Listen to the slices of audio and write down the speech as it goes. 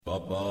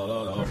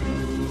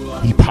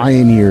He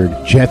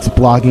pioneered Jets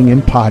blogging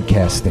and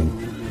podcasting.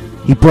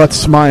 He brought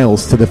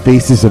smiles to the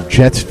faces of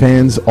Jets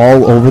fans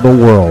all over the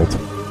world.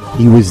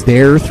 He was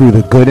there through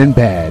the good and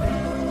bad.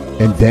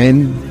 And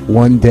then,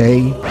 one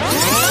day,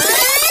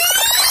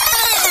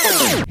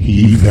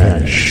 he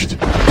vanished.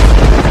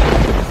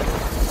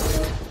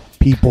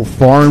 People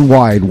far and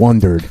wide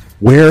wondered,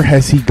 where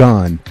has he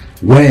gone?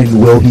 When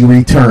will he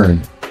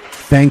return?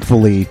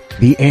 Thankfully,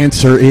 the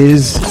answer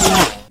is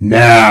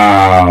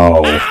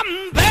now.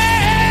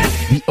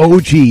 The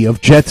OG of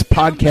Jets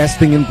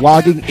podcasting and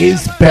blogging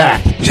is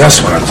back.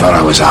 Just when I thought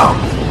I was out,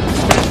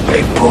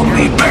 they pulled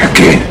me back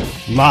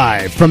in.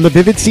 Live from the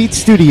Vivid Seats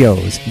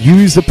studios.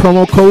 Use the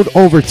promo code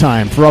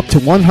OVERTIME for up to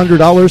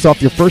 $100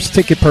 off your first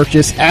ticket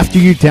purchase after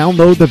you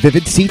download the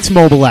Vivid Seats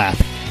mobile app.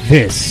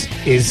 This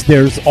is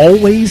There's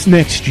Always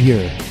Next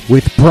Year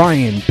with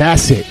Brian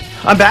Bassett.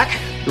 I'm back.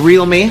 The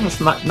real me. Let's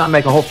not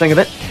make a whole thing of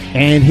it.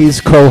 And his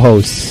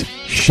co-hosts,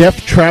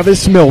 Chef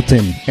Travis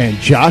Milton and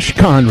Josh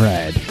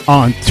Conrad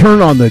on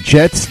Turn on the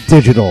Jets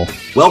Digital.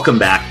 Welcome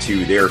back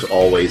to There's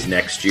Always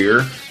Next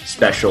Year,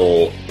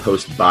 special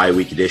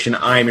post-bye-week edition.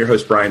 I am your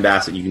host, Brian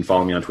Bassett. You can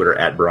follow me on Twitter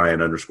at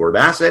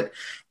Brian_Bassett.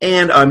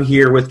 And I'm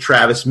here with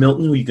Travis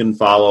Milton, who you can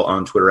follow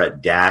on Twitter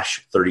at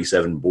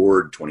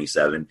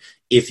 _37board27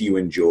 if you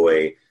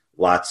enjoy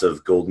lots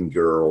of Golden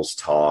Girls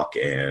talk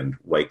and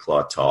White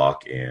Claw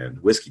talk and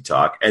whiskey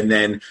talk. And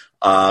then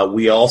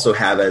we also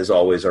have, as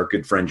always, our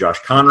good friend Josh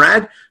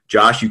Conrad.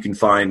 Josh, you can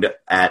find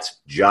at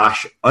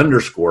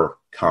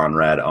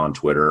Josh_Conrad on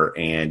Twitter,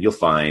 and you'll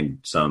find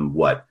some,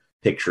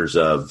 pictures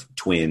of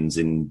twins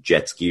in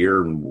Jets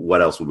gear. And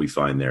what else would we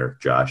find there,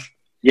 Josh?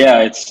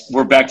 Yeah,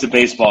 we're back to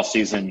baseball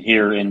season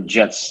here in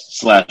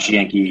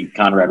Jets/Yankee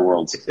Conrad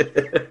worlds.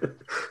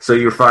 So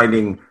you're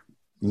finding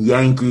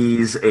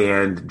Yankees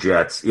and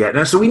Jets. Yeah.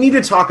 Now, so we need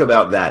to talk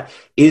about that.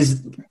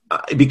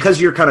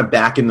 Because you're kind of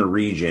back in the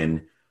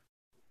region,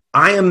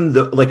 I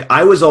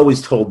was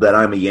always told that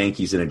I'm a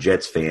Yankees and a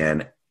Jets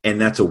fan,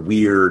 and that's a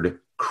weird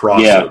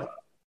crossover. Yeah.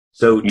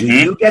 So do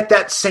you get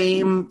that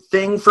same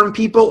thing from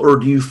people, or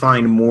do you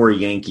find more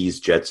Yankees,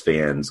 Jets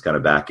fans kind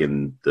of back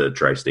in the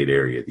tri-state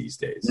area these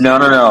days?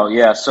 No.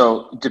 Yeah,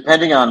 so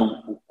depending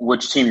on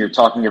which team you're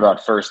talking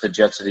about first, the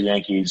Jets or the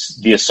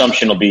Yankees, the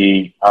assumption will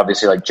be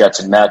obviously like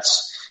Jets and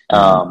Mets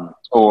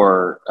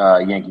or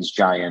Yankees,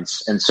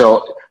 Giants. And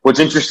so what's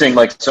interesting,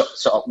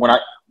 so when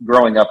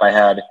growing up, I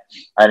had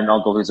an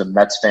uncle who's a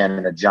Mets fan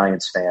and a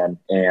Giants fan,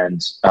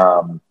 and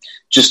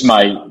just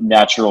my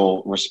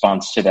natural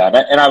response to that.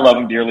 And I love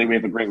him dearly. We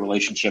have a great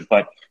relationship,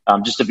 but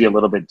just to be a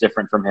little bit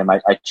different from him, I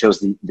chose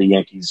the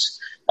Yankees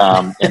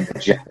and the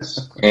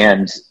Jets.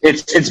 And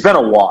it's been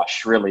a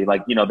wash, really.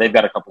 They've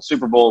got a couple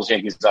Super Bowls.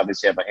 Yankees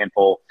obviously have a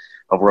handful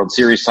of World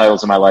Series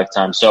titles in my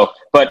lifetime. So,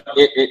 but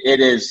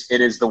it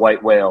is the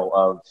white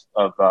whale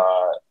of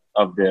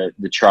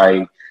the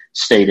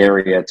tri-state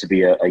area to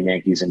be a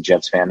Yankees and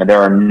Jets fan, and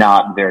there are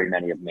not very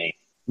many of me.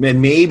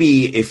 Man,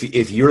 maybe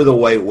if you're the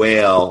white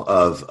whale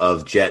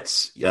of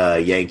Jets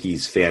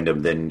Yankees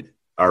fandom, then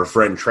our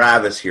friend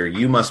Travis here,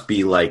 you must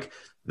be like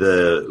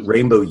the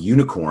rainbow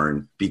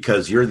unicorn,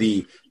 because you're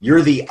the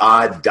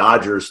odd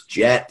Dodgers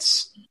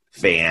Jets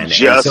fan.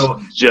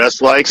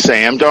 Just like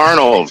Sam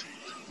Darnold.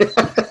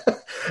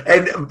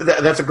 And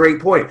that's a great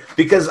point,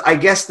 because I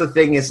guess the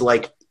thing is,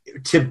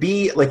 to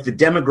be the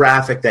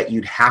demographic that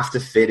you'd have to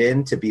fit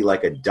in to be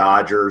like a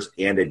Dodgers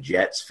and a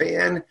Jets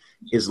fan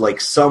is like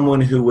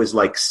someone who was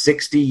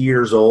 60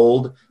 years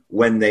old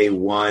when they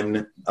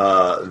won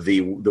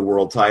the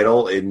world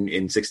title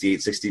in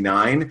 68,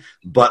 69,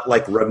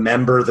 but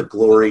remember the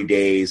glory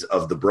days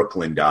of the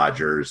Brooklyn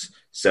Dodgers.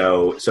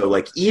 So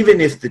even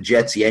if the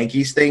Jets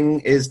Yankees thing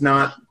is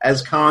not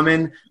as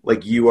common,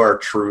 you are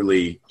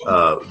truly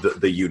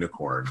the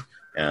unicorn.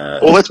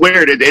 Well, it's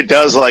weird. It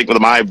does,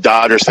 my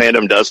Dodgers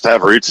fandom does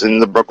have roots in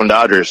the Brooklyn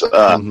Dodgers.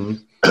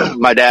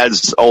 My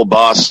dad's old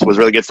boss was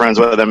really good friends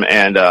with him,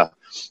 and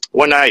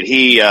one night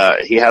he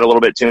had a little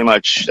bit too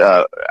much.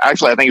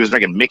 Actually, I think he was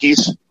drinking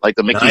Mickey's,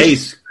 the Mickey's.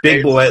 Nice.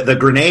 Big boy, the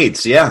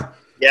grenades, yeah.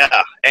 Yeah,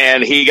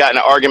 and he got in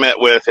an argument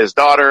with his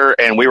daughter,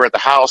 and we were at the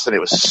house, and it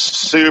was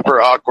super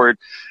awkward.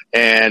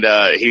 And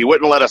he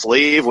wouldn't let us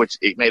leave, which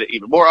made it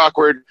even more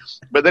awkward.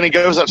 But then he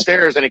goes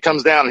upstairs and he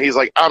comes down and he's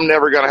like, I'm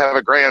never going to have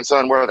a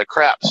grandson wear the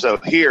crap. So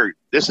here,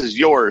 this is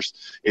yours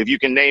if you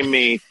can name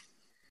me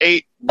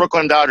 8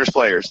 Brooklyn Dodgers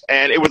players.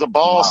 And it was a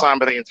ball signed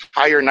by the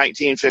entire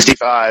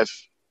 1955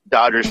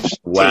 Dodgers team.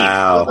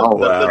 Wow.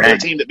 The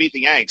team that beat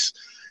the Yanks.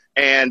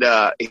 And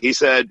he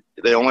said,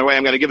 the only way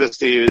I'm going to give this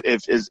to you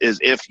is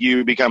if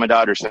you become a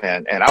Dodgers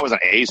fan. And I was an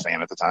A's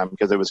fan at the time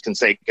because it was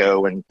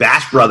Canseco and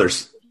Bash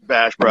Brothers.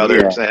 Yeah.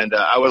 And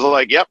I was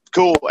like, yep,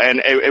 cool.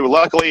 And it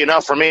luckily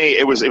enough for me,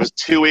 it was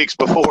 2 weeks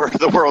before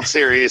the World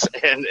Series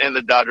and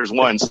the Dodgers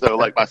won. So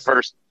my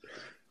first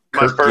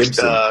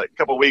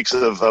couple weeks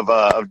of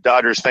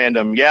Dodgers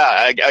fandom,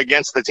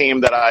 against the team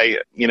that I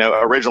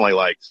originally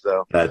liked.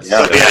 So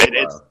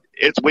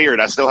it's weird.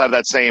 I still have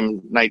that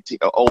same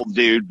old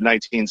dude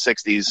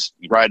 1960s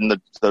riding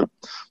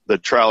the the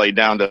trolley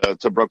down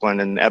to Brooklyn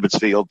and Ebbets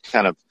Field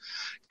kind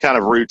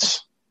of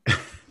roots.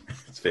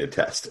 It's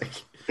fantastic.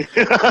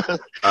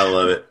 I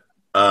love it.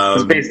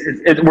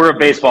 We're a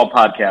baseball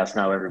podcast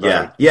now,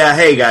 everybody. Yeah.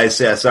 Hey guys.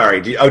 Yeah.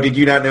 Sorry. Did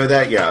you not know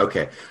that? Yeah.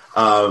 Okay.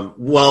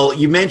 Well,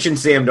 you mentioned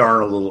Sam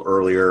Darnold a little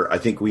earlier. I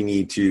think we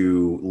need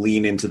to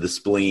lean into the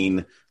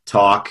spleen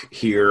talk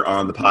here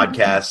on the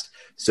podcast.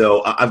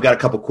 So I've got a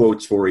couple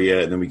quotes for you,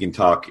 and then we can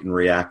talk and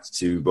react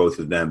to both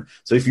of them.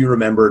 So if you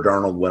remember,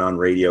 Darnold went on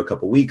radio a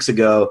couple weeks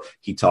ago.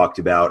 He talked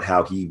about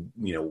how he,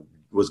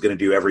 was going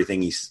to do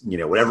everything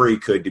whatever he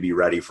could to be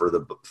ready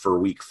for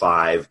week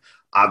 5.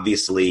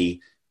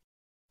 Obviously,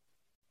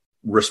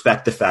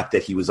 respect the fact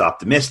that he was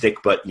optimistic,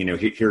 but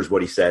here's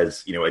what he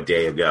says a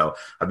day ago.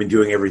 I've been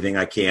doing everything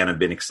I can. I've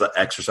been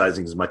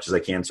exercising as much as I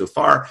can so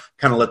far.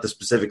 Kind of let the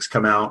specifics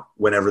come out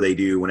whenever they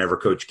do, whenever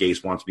Coach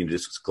Gase wants me to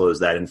disclose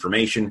that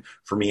information.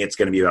 For me, it's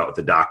going to be about what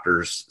the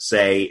doctors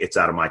say. It's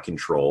out of my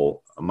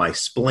control. My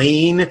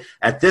spleen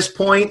at this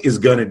point is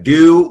going to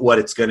do what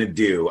it's going to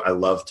do. I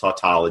love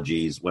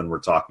tautologies when we're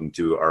talking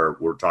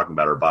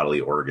about our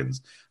bodily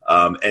organs.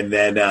 And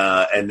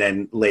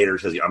then later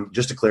says,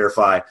 just to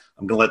clarify,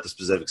 I'm going to let the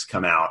specifics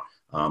come out.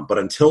 But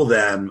until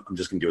then, I'm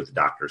just going to do what the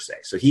doctors say.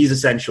 So he's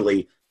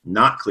essentially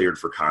not cleared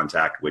for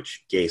contact,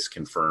 which Gase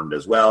confirmed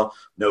as well.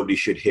 Nobody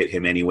should hit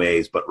him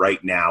anyways. But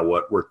right now,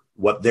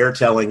 what they're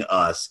telling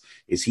us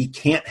is he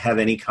can't have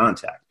any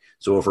contact.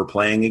 So if we're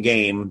playing a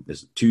game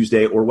this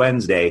Tuesday or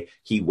Wednesday,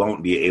 he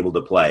won't be able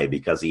to play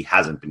because he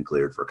hasn't been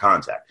cleared for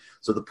contact.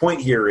 So the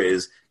point here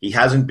is he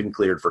hasn't been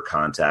cleared for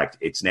contact.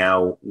 It's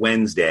now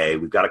Wednesday.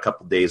 We've got a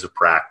couple days of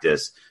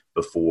practice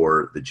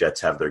before the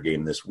Jets have their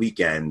game this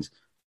weekend.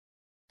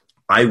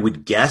 I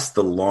would guess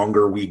the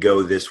longer we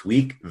go this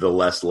week, the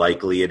less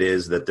likely it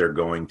is that they're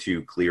going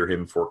to clear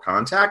him for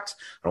contact.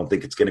 I don't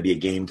think it's going to be a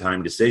game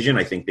time decision.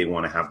 I think they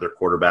want to have their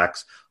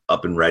quarterbacks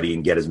up and ready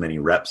and get as many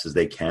reps as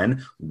they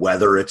can,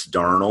 whether it's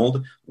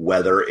Darnold,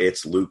 whether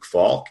it's Luke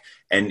Falk.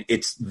 And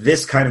it's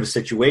this kind of a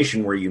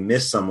situation where you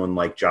miss someone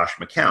like Josh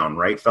McCown,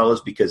 right, fellas?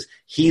 Because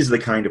he's the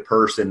kind of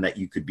person that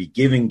you could be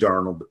giving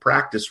Darnold the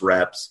practice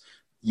reps.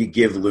 You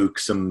give Luke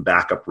some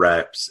backup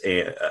reps,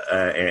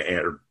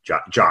 or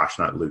Josh,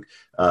 not Luke.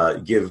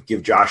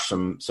 Give Josh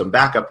some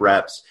backup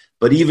reps.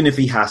 But even if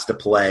he has to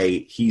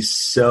play, he's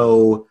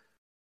so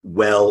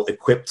well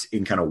equipped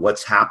in kind of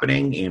what's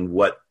happening and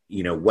what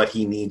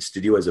he needs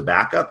to do as a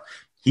backup.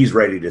 He's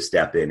ready to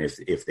step in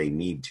if they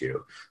need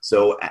to.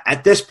 So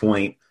at this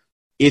point,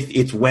 if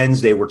it's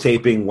Wednesday, we're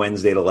taping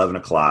Wednesday at 11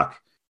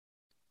 o'clock.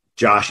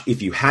 Josh,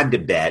 if you had to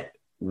bet,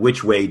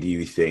 which way do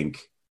you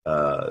think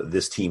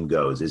this team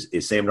goes?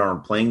 Is Sam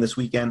Darnold playing this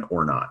weekend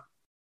or not?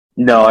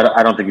 No,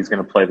 I don't think he's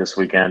going to play this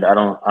weekend. I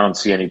don't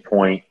see any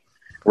point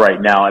right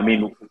now. I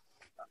mean,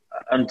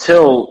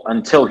 until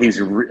he's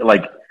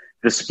the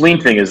spleen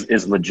thing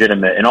is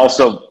legitimate, and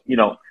also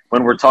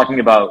when we're talking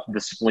about the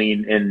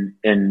spleen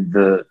in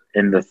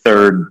the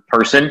third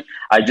person,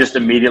 I just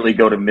immediately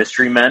go to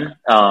Mystery Men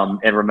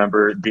and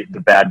remember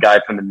the bad guy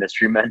from the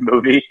Mystery Men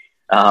movie,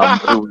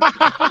 who was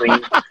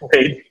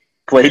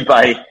played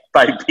by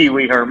Pee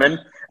Wee Herman.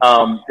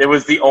 It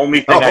was the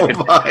only thing I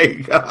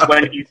could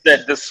when he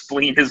said the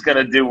spleen is going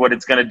to do what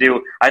it's going to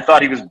do. I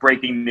thought he was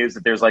breaking news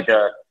that there's like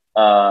a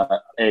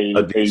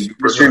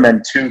Mystery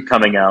Men 2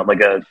 coming out,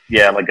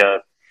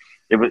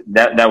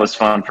 that was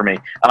fun for me.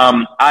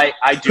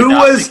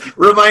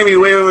 Remind me,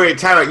 wait,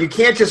 time out. You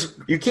can't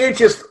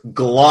just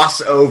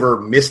gloss over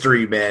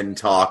Mystery Men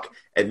talk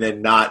and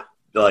then not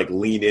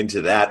lean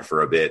into that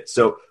for a bit.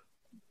 So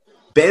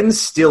Ben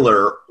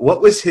Stiller,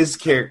 what was his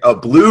character?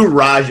 Blue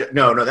Raja.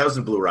 No, that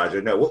wasn't Blue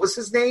Raja. No, what was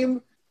his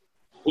name?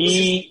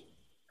 Furious.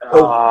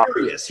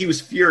 He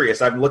was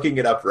Furious. I'm looking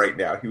it up right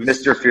now. He was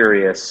Mr.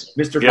 Furious.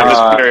 Mr.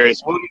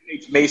 Furious.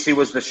 Macy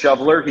was the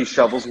shoveler. He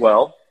shovels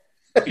well.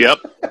 Yep.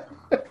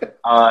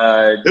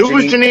 Who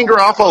was Janine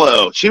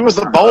Garofalo? She was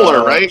the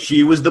bowler, right?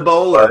 She was the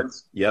bowler.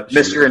 Yep.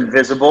 Mr.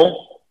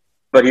 Invisible,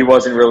 but he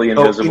wasn't really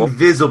invisible.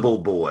 Invisible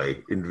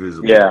Boy.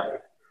 Invisible. Yeah.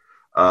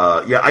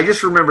 I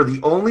just remember the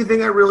only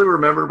thing I really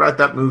remember about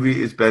that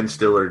movie is Ben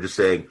Stiller just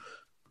saying,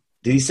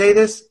 did he say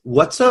this?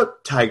 What's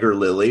up, Tiger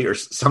Lily? Or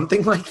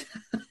something like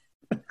that?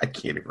 I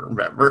can't even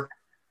remember.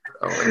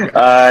 Oh my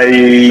God.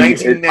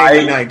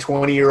 1999,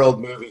 20-year-old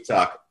movie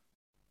talk.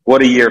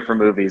 What a year for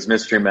movies,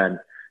 Mystery Men.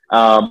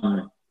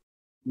 I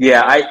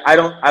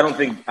don't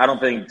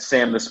think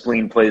Sam the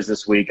Spleen plays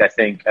this week. I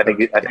think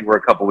we're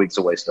a couple weeks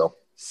away still.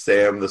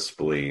 Sam the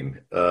Spleen.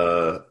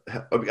 I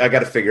got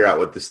to figure out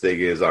what this thing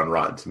is on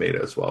Rotten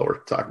Tomatoes while we're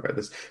talking about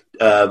this.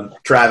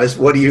 Travis,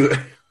 what do you?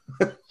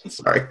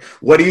 Sorry,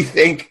 what do you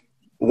think?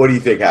 What do you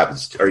think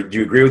happens? Do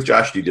you agree with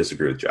Josh? Do you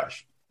disagree with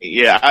Josh?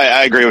 Yeah,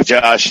 I agree with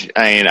Josh.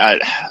 I mean,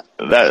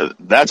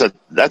 that's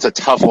a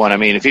tough one. I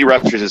mean, if he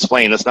ruptures his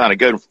spleen, that's not a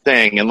good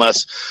thing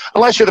unless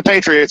you're the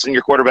Patriots and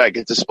your quarterback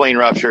gets his spleen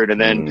ruptured, and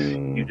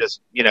then you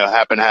just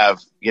happen to have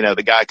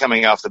the guy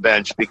coming off the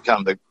bench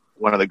become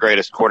one of the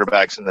greatest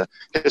quarterbacks in the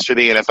history of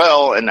the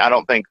NFL. And I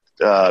don't think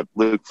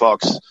Luke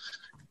Falk's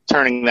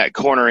turning that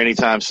corner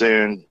anytime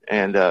soon.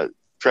 And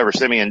Trevor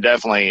Siemian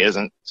definitely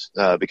isn't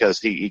because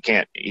he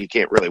can't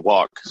really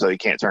walk, so he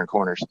can't turn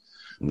corners.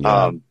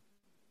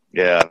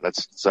 Yeah.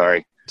 That's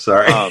sorry.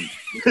 So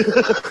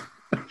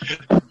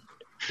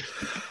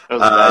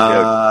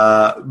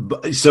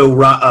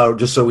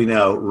just so we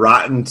know,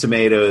 Rotten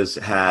Tomatoes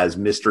has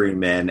Mystery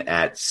Men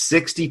at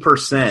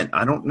 60%.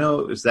 I don't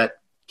know. Is that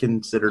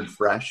considered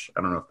fresh?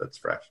 I don't know if that's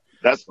fresh.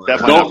 That's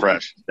definitely not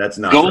fresh. That's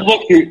not. Go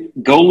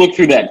look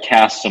through that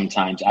cast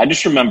sometimes. I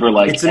just remember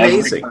it's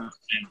amazing. every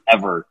person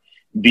ever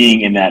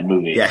being in that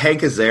movie. Yeah,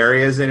 Hank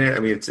Azaria's in it. I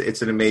mean,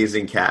 it's an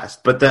amazing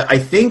cast. But I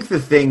think the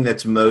thing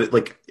that's most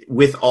like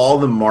with all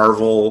the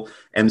Marvel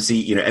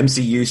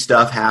MCU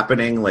stuff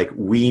happening, like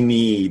we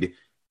need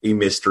a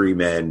Mystery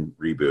Men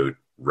reboot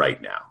right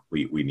now.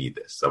 We need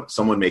this. So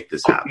someone make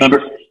this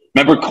happen.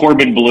 Remember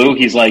Corbin Blue?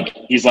 He's like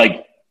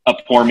a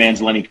poor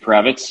man's Lenny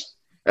Kravitz.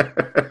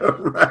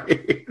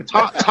 Right.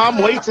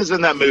 Tom Waits is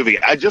in that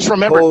movie. I just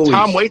remembered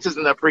Tom Waits is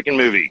in that freaking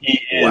movie. He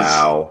is.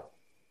 Wow.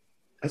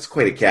 That's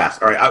quite a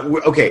cast. All right.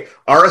 Okay.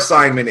 Our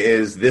assignment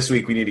is this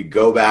week we need to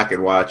go back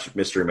and watch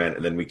Mystery Men,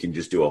 and then we can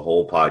just do a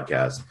whole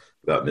podcast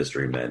about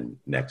Mystery Men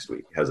next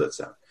week. How's that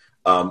sound?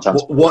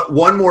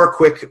 One more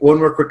quick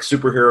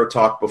superhero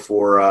talk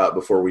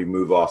before we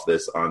move off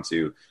this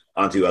onto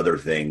other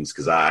things,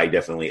 because I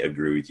definitely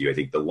agree with you. I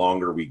think the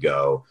longer we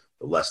go,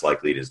 the less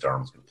likely it is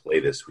Darnold's going to play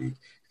this week.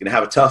 He's going to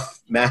have a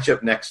tough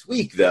matchup next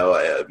week, though.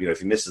 If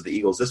he misses the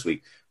Eagles this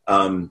week.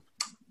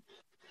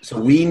 So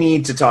we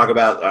need to talk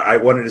about. I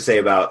wanted to say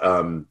about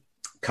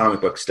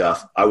comic book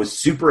stuff. I was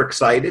super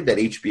excited that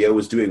HBO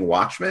was doing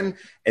Watchmen,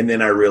 and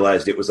then I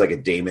realized it was like a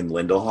Damon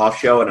Lindelof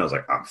show, and I was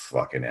like, I'm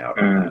fucking out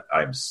on that.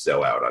 I'm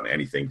so out on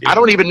anything. I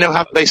don't even know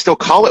how they still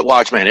call it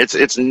Watchmen.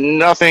 It's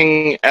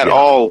nothing at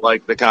all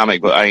like the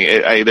comic book.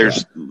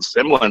 There's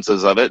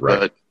semblances of it,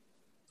 but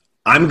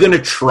I'm going to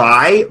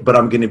try, but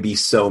I'm going to be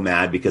so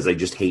mad because I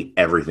just hate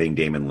everything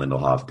Damon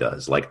Lindelof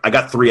does. Like, I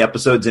got 3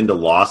 episodes into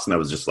Lost, and I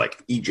was just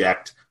like,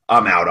 eject.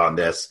 I'm out on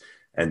this.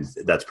 And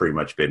that's pretty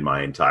much been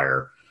my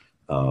entire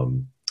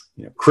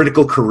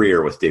critical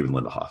career with David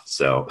Lindelof.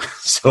 So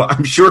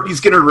I'm sure he's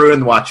going to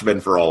ruin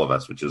Watchmen for all of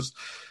us, which is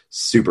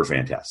super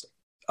fantastic.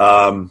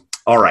 All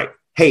right.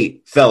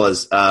 Hey,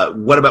 fellas,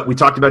 we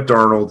talked about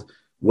Darnold.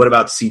 What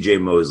about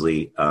CJ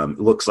Mosley?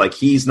 Looks like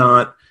he's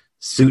not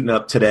suiting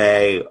up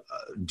today.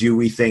 Do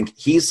we think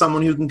he's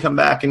someone who can come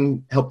back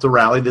and help to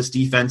rally this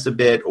defense a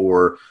bit,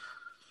 or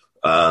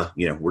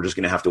we're just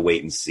going to have to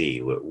wait and see?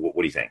 What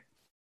do you think?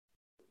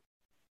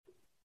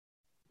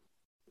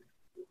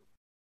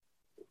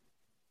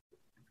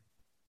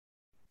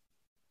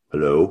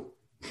 Hello?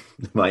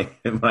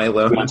 Am I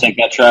alone? You want to take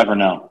that, Trevor?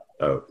 No.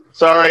 Oh,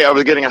 sorry, I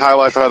was getting a High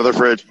Life out of the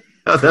fridge.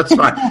 Oh, that's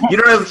fine. You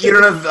don't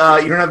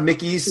have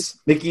Mickey's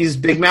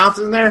Big Mouth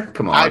in there?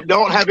 Come on. I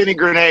don't have any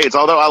grenades,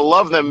 although I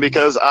love them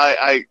because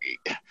I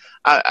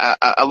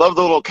love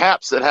the little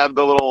caps that have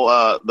the little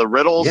the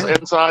riddles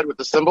inside with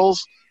the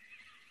symbols,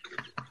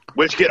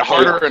 which get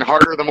harder and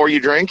harder the more you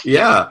drink.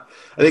 Yeah,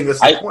 I think that's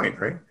the point,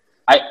 right?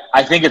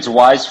 I think it's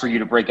wise for you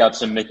to break out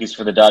some Mickeys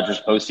for the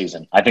Dodgers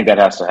postseason. I think that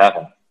has to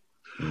happen.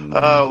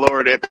 Oh,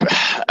 Lord.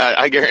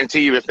 I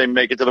guarantee you if they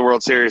make it to the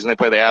World Series and they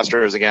play the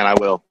Astros again, I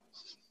will.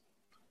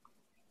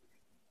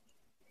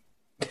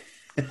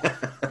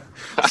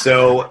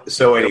 So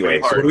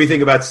anyway, so what do we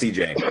think about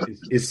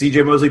CJ? Is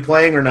CJ Mosley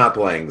playing or not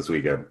playing this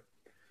weekend?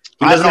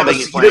 He doesn't have a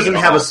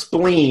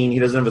spleen. He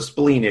doesn't have a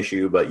spleen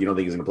issue, but you don't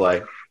think he's going to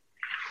play?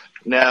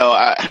 No,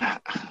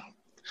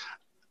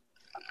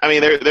 I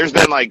mean, there's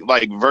been like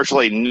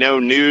virtually no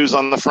news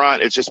on the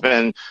front. It's just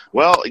been,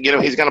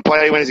 he's going to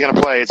play when he's going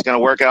to play. It's going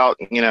to work out.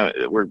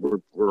 We're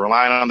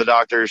relying on the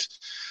doctors.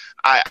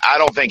 I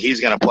don't think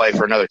he's going to play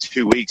for another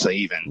 2 weeks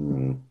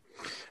even.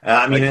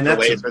 And that's the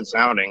way it's been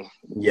sounding.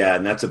 Yeah,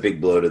 and that's a big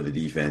blow to the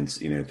defense,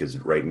 because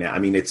right now, I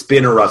mean, it's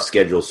been a rough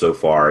schedule so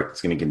far.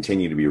 It's going to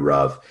continue to be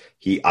rough.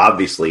 He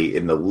obviously,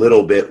 in the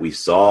little bit we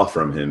saw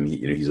from him,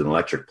 he's an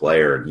electric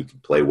player, and he can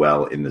play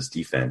well in this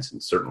defense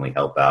and certainly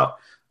help out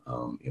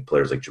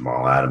players like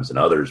Jamal Adams and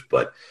others.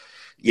 But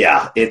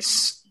yeah,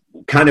 it's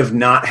kind of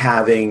not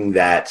having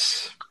that,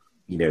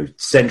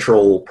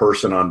 central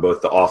person on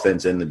both the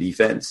offense and the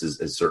defense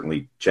has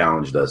certainly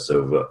challenged us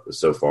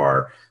so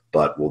far.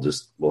 But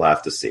we'll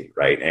have to see,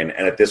 right? And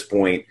at this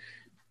point,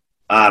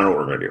 I don't know what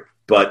we're going to do.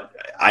 But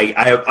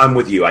I'm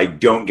with you. I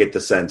don't get the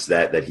sense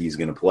that he's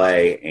going to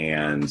play,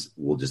 and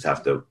we'll just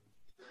have to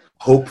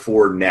hope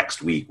for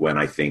next week when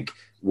I think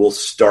we'll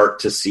start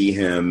to see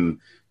him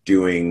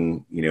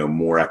doing,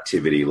 more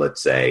activity,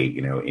 let's say,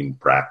 in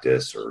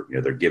practice, or,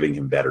 they're giving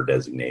him better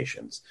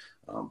designations.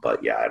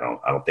 But yeah, I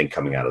don't think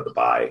coming out of the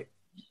bye,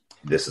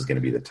 this is going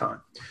to be the time.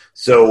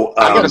 So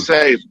I'm going to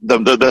say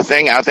the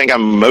thing I think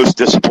I'm most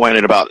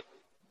disappointed about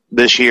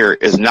this year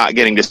is not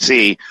getting to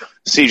see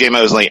C.J.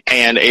 Mosley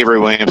and Avery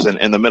Williamson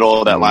in the middle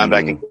of that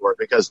linebacking core,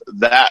 because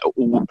that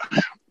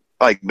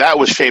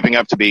was shaping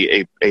up to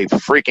be a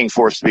freaking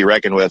force to be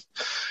reckoned with.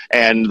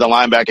 And the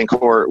linebacking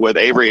core with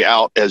Avery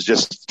out is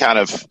just kind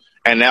of,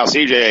 and now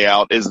CJ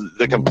out, is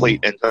the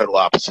complete and total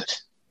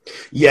opposite.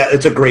 Yeah,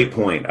 it's a great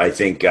point. I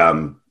think,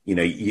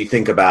 you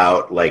think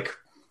about like,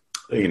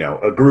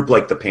 a group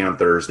like the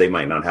Panthers, they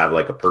might not have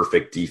like a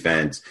perfect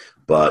defense,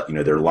 but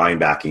their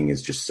linebacking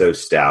is just so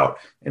stout,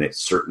 and it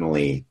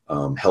certainly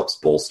helps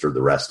bolster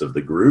the rest of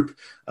the group.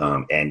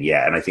 And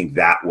I think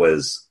that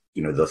was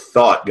the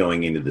thought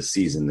going into the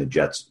season. The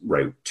Jets,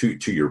 right,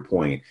 to your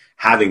point,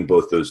 having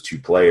both those two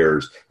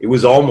players, it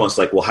was almost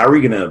like, well, how are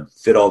we going to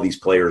fit all these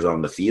players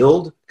on the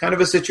field? Kind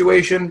of a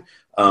situation.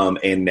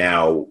 And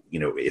now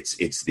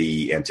it's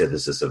the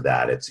antithesis of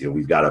that. It's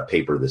we've got to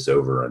paper this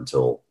over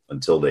until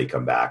they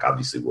come back.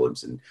 Obviously,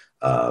 Williamson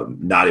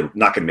not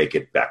going to make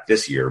it back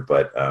this year,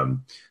 but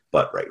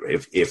right,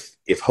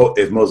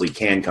 if Mosley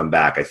can come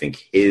back, I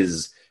think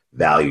his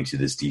value to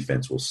this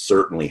defense will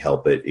certainly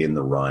help it in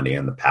the run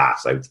and the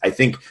pass. I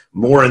think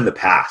more in the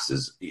pass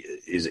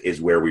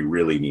is where we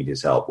really need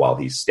his help. While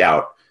he's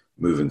stout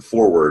moving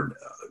forward,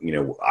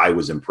 I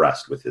was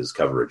impressed with his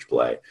coverage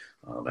play.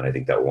 And I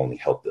think that will only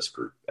help this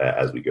group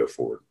as we go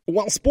forward.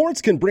 While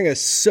sports can bring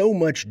us so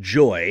much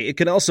joy, it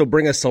can also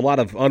bring us a lot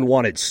of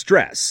unwanted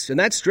stress. And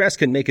that stress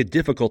can make it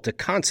difficult to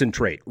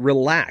concentrate,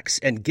 relax,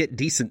 and get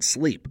decent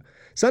sleep.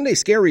 Sunday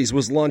Scaries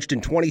was launched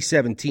in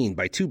 2017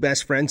 by two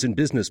best friends and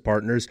business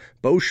partners,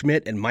 Bo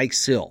Schmidt and Mike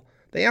Sill.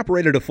 They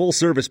operated a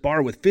full-service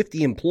bar with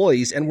 50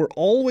 employees and were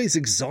always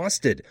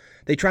exhausted.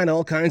 They tried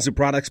all kinds of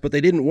products, but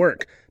they didn't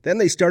work. Then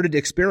they started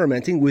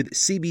experimenting with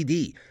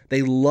CBD.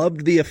 They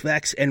loved the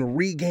effects and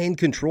regained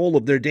control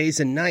of their days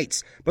and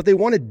nights, but they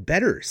wanted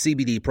better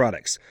CBD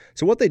products.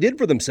 So what they did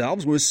for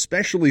themselves was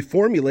specially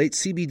formulate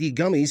CBD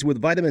gummies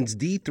with vitamins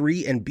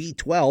D3 and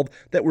B12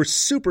 that were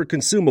super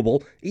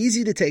consumable,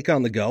 easy to take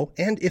on the go,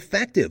 and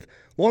effective.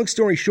 Long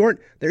story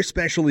short, their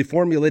specially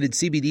formulated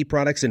CBD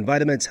products and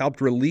vitamins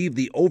helped relieve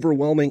the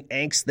overwhelming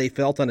angst they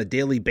felt on a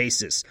daily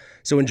basis.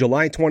 So in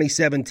July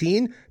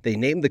 2017, they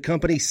named the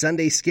company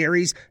Sunday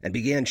Scaries and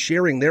began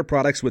sharing their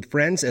products with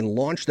friends and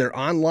launched their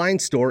online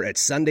store at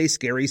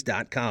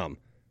sundayscaries.com.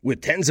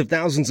 With tens of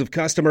thousands of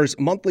customers,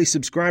 monthly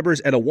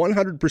subscribers, and a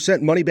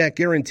 100% money-back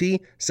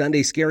guarantee,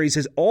 Sunday Scaries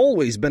has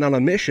always been on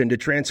a mission to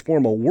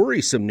transform a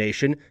worrisome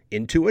nation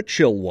into a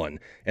chill one.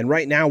 And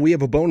right now, we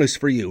have a bonus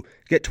for you.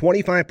 Get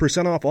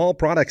 25% off all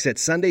products at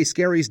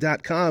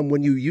sundayscaries.com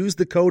when you use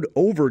the code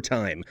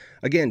OVERTIME.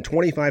 Again,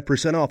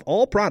 25% off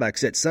all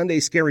products at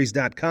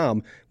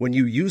sundayscaries.com when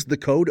you use the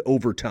code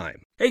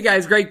OVERTIME. Hey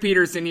guys, Greg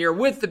Peterson here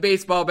with the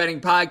Baseball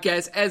Betting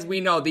Podcast. As we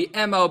know, the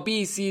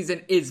MLB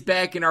season is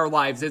back in our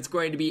lives. It's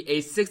going to be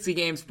a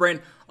 60-game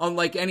sprint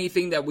unlike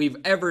anything that we've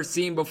ever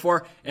seen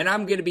before, and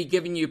I'm going to be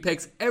giving you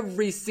picks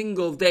every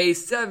single day,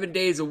 7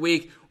 days a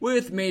week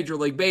with Major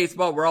League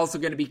Baseball. We're also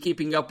going to be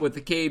keeping up with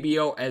the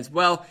KBO as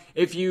well.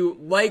 If you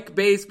like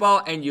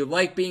baseball and you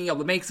like being able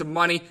to make some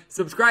money,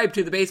 subscribe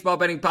to the Baseball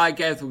Betting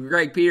Podcast with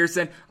Greg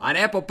Peterson on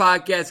Apple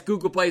Podcasts,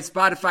 Google Play,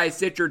 Spotify,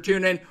 Stitcher,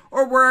 TuneIn,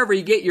 or wherever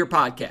you get your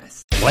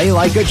podcasts. Play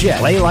like a Jet.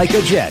 Play like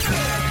a Jet.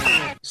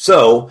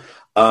 So,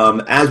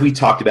 as we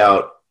talked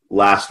about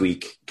last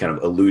week, kind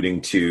of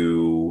alluding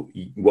to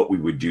what we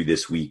would do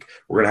this week,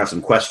 we're going to have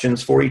some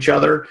questions for each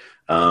other.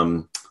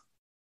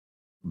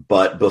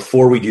 But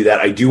before we do that,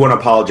 I do want to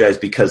apologize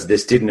because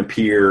this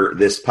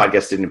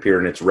podcast didn't appear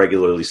in its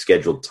regularly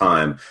scheduled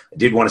time. I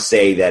did want to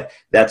say that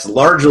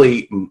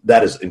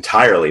that is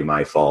entirely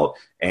my fault.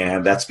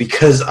 And that's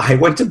because I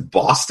went to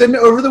Boston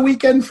over the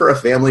weekend for a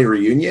family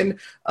reunion,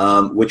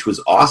 which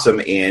was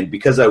awesome. And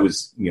because I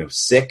was,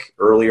 sick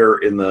earlier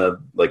in the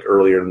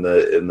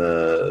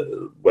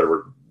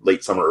whatever,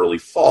 late summer, early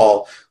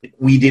fall,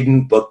 we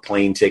didn't book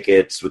plane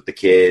tickets with the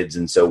kids.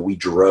 And so we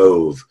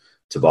drove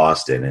to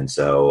Boston. And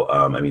so,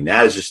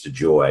 that is just a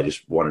joy. I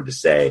just wanted to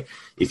say,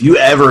 if you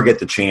ever get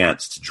the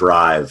chance to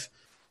drive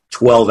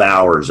 12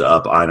 hours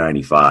up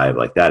I-95,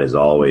 like that is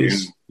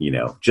always,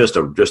 just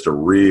a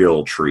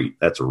real treat.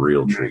 That's a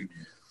real treat.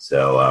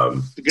 So,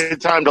 it's a good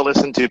time to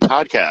listen to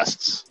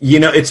podcasts.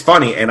 It's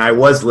funny. And I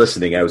was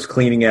listening, I was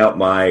cleaning out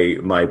my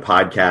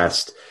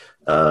podcast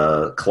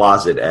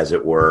closet, as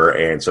it were.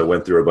 And so I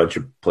went through a bunch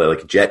of Play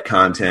Like a Jet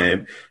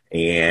content.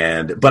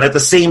 But at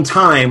the same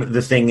time,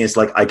 the thing is,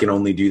 like, I can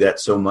only do that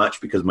so much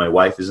because my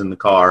wife is in the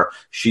car.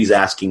 She's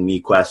asking me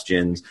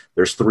questions.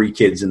 There's 3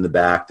 kids in the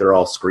back. They're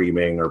all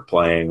screaming or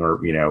playing or,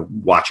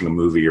 watching a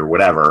movie or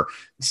whatever.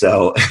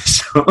 So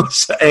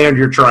and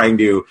you're trying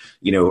to,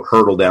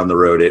 hurtle down the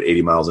road at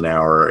 80 miles an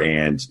hour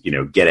and,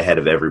 get ahead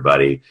of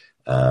everybody.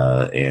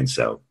 I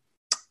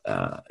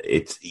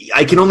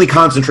can only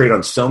concentrate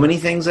on so many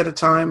things at a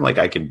time. Like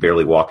I can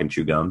barely walk and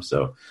chew gum.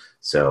 So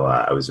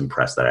I was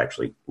impressed that I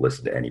actually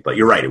listened to any. But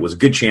you're right; it was a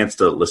good chance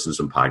to listen to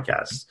some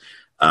podcasts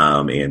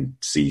and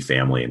see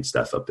family and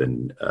stuff up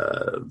in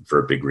for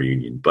a big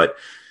reunion. But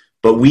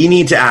we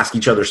need to ask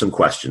each other some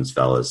questions,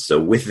 fellas. So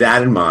with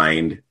that in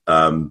mind,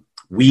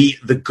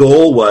 the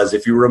goal was,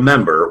 if you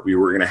remember, we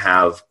were going to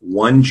have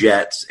one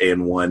Jets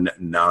and one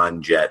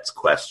non-Jets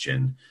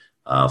question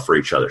for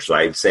each other. So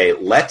I'd say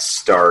let's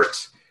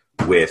start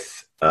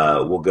with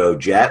we'll go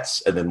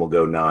Jets and then we'll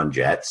go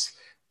non-Jets.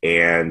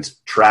 And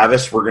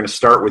Travis, we're going to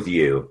start with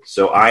you.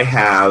 So I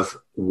have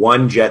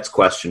one Jets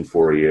question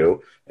for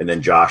you, and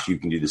then Josh, you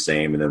can do the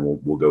same, and then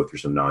we'll go through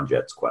some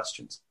non-Jets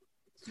questions.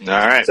 All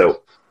right.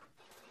 So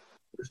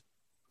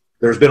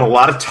there's been a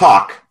lot of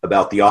talk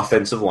about the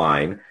offensive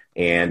line,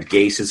 and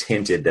Gase has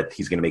hinted that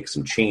he's going to make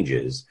some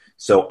changes.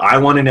 So I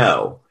want to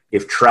know,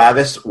 if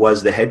Travis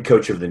was the head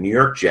coach of the New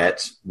York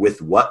Jets,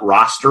 with what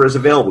roster is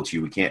available to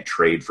you, we can't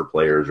trade for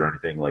players or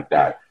anything like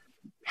that,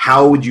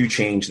 how would you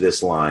change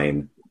this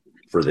line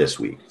for this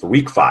week, for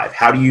week 5?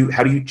 How do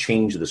you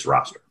change this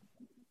roster?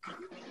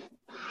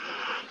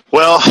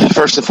 Well,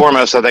 first and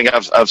foremost, I think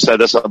I've said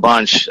this a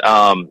bunch.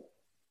 Am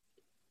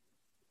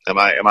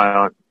I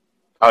on?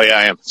 Oh yeah,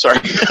 I am. Sorry.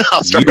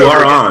 I'll start you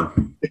are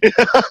on.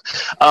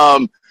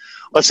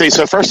 Let's see.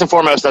 So first and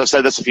foremost, I've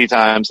said this a few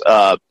times.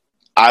 I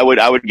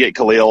would get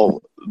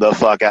Khalil the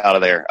fuck out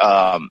of there.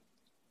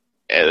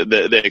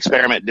 The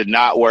experiment did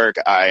not work.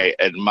 I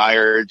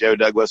admire Joe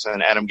Douglas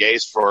and Adam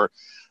Gase for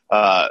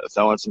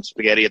throwing some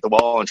spaghetti at the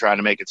wall and trying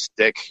to make it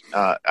stick.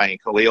 I mean,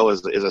 Khalil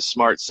is a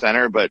smart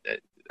center, but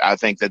I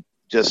think that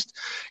just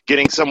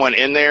getting someone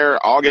in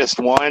there August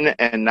 1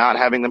 and not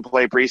having them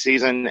play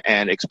preseason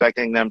and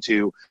expecting them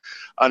to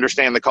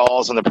understand the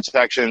calls and the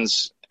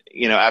protections,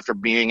 after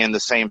being in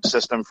the same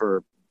system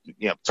for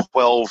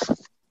 12,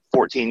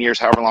 14 years,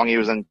 however long he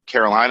was in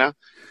Carolina,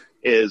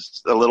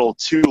 is a little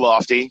too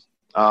lofty.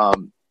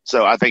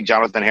 So I think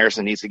Jonathan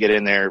Harrison needs to get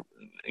in there.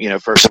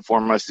 First and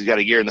foremost, he's got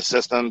a year in the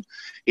system.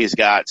 He's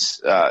got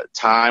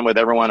time with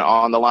everyone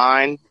on the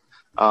line.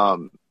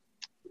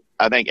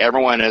 I think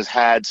everyone has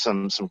had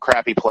some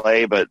crappy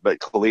play, but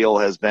Khalil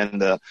has been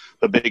the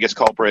biggest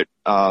culprit.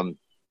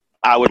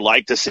 I would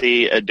like to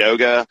see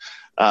Adoga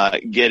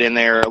get in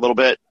there a little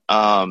bit.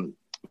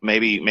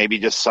 Maybe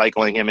just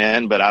cycling him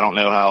in, but I don't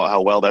know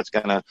how well that's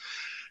going to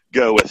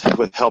go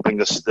with helping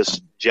this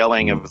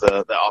gelling of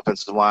the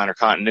offensive line or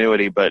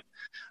continuity. But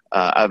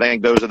I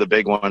think those are the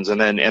big ones.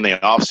 And then in the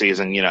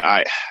offseason,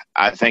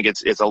 I think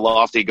it's a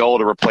lofty goal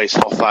to replace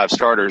all 5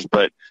 starters,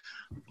 but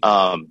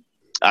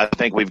I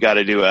think we've got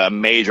to do a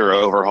major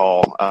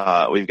overhaul.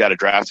 We've got to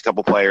draft a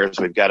couple players.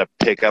 We've got to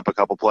pick up a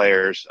couple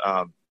players.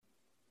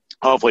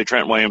 Hopefully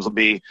Trent Williams will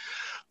be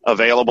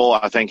available.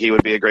 I think he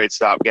would be a great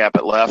stopgap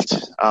at left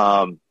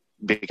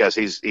because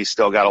he's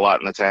still got a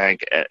lot in the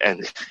tank.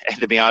 And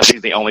to be honest,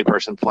 he's the only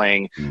person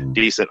playing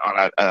decent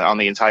on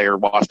the entire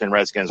Washington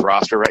Redskins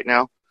roster right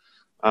now.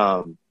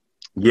 I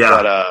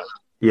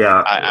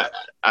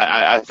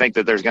think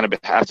that there's going to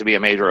have to be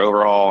a major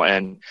overhaul,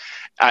 and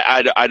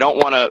I don't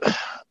want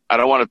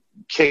to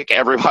kick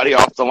everybody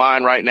off the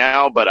line right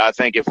now, but I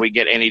think if we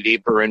get any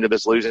deeper into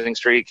this losing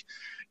streak,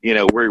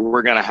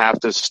 we're going to have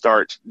to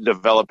start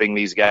developing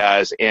these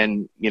guys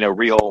in,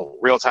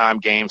 real-time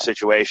game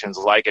situations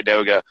like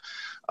Adoga.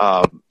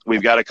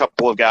 We've got a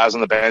couple of guys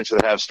on the bench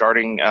that have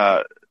starting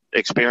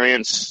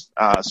experience,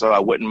 so I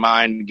wouldn't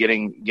mind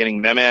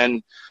getting them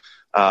in,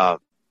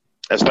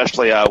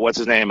 especially what's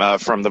his name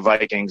from the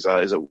Vikings?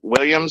 Is it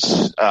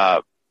Williams?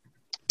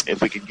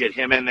 If we could get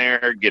him in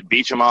there, get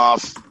Beachum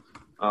off.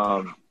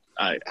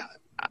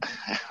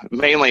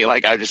 Mainly,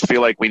 I just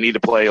feel like we need to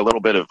play a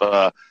little bit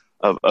of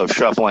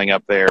shuffling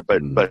up there,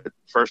 but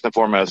first and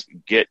foremost,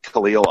 get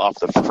Khalil off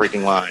the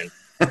freaking line.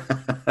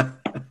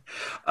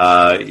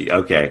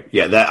 Okay,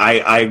 yeah, that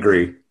I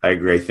agree.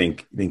 I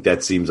think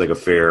that seems like a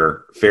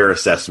fair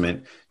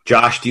assessment.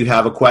 Josh, do you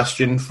have a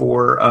question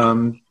for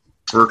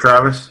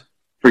Travis?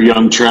 For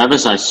young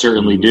Travis, I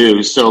certainly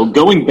do. So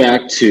going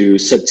back to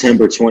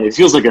September 20th, it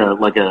feels like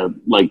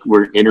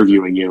we're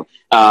interviewing you.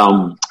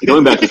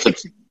 Going back to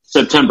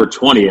September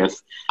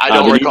 20th, I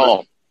don't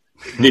recall.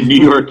 The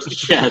New York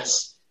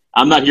Jets.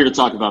 I'm not here to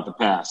talk about the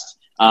past.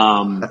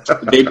 The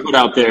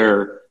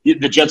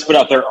Jets put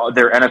out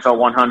their NFL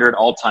 100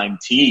 all-time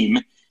team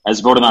as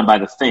voted on by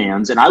the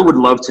fans, and I would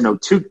love to know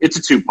it's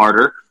a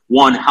two-parter.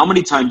 1, how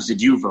many times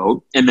did you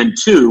vote? And then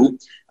 2,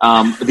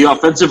 the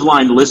offensive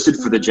line listed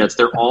for the Jets,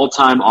 their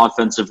all-time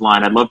offensive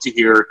line. I'd love to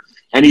hear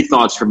any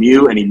thoughts from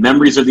you, any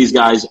memories of these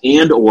guys,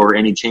 and or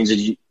any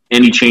changes you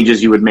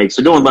would make.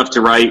 So going left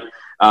to right,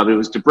 it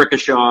was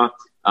DeBrickashaw,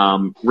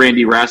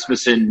 Randy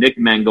Rasmussen, Nick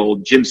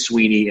Mangold, Jim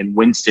Sweeney, and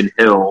Winston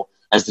Hill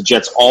as the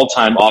Jets'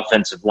 all-time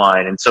offensive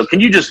line. And so can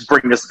you just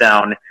bring us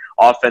down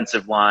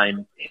offensive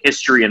line,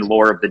 history and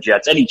lore of the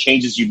Jets, any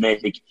changes you'd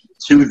make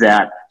to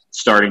that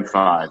starting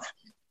 5?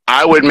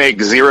 I would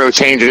make 0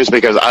 changes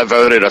because I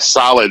voted a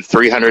solid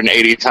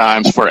 380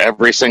 times for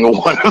every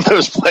single one of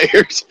those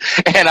players.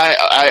 And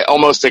I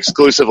almost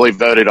exclusively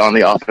voted on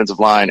the offensive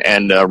line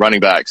and running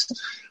backs.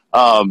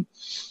 Mawai,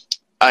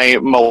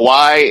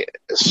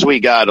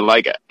 sweet God,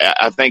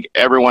 I think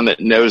everyone that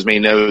knows me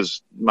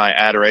knows my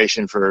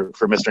adoration for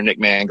Mr. Nick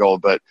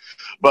Mangold, but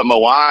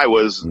Mawai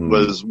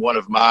was one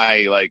of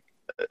my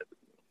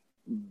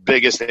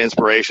biggest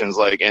inspirations.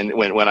 And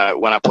when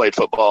I played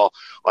football,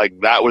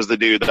 that was the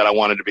dude that I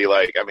wanted to be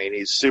like. I mean,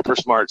 he's super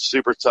smart,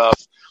 super tough,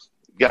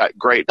 got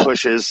great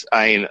pushes.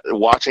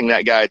 Watching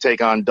that guy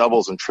take on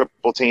doubles and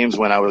triple teams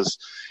when I was,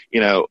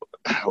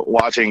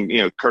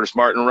 watching Curtis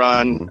Martin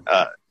run.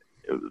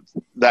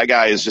 That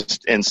guy is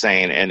just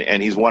insane,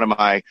 and he's one of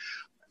my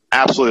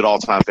absolute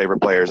all-time favorite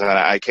players, and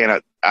I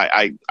cannot.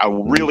 I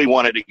really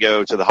wanted to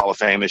go to the Hall of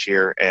Fame this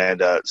year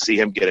and see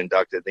him get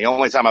inducted. The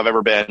only time I've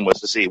ever been was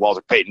to see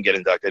Walter Payton get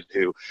inducted,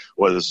 who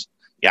was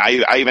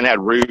I even had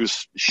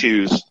Rue's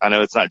shoes. I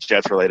know it's not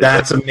Jets related.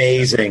 That's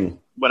amazing.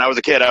 When I was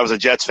a kid, I was a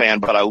Jets fan,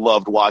 but I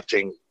loved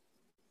watching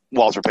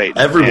Walter Payton.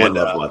 Everyone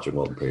loved watching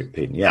Walter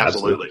Payton. Yeah,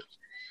 absolutely.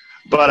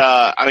 But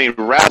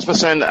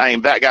Rasmussen,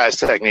 that guy's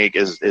technique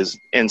is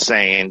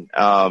insane.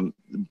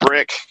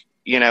 Brick,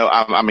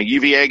 I'm a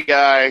UVA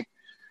guy.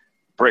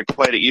 Brick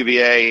played at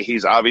UVA.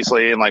 He's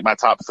obviously in like my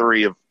top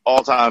 3 of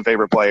all-time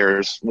favorite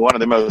players. One of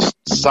the most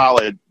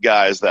solid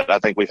guys that I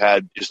think we've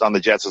had just on the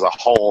Jets as a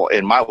whole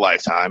in my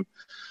lifetime.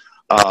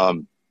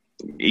 Every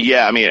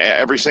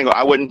single.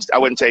 I wouldn't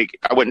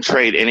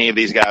trade any of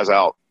these guys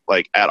out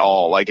like at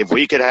all. Like if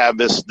we could have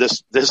this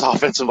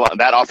offensive line,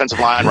 that offensive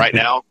line right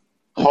now,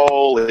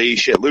 holy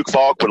shit, Luke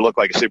Falk would look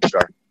like a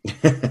superstar.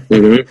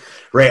 Mm-hmm.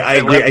 Right, I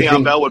agree.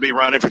 Le'Veon Bell would be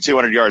running for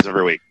 200 yards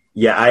every week.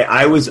 Yeah,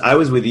 I was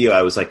with you.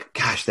 I was like,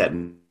 gosh, that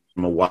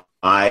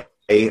Mawai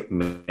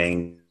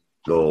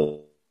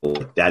Mangle,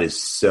 that is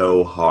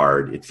so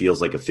hard. It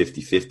feels like a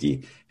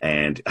 50-50.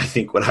 And I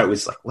think what I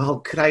was like, well,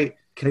 can I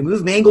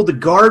move Mangle to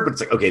guard? But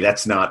it's like, okay,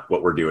 that's not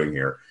what we're doing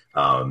here.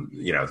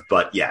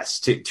 But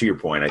yes, to your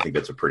point, I think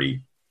that's a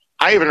pretty.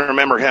 I even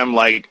remember him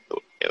like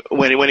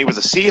when he was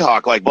a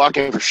Seahawk, like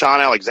blocking for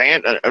Sean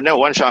Alexander. No,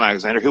 one Sean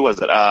Alexander. Who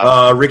was it?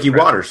 Ricky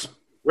Waters.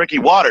 Ricky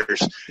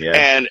Waters. Yeah.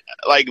 And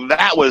like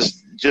that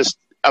was just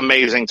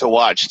amazing to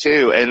watch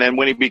too. And then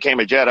when he became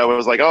a Jet, I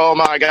was like, oh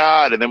my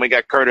God. And then we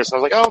got Curtis. I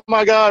was like, oh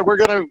my God, we're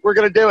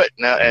gonna do it.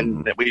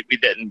 And we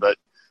didn't, but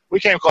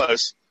we came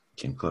close.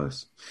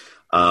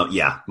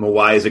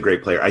 Mawai is a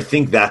great player. I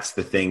think that's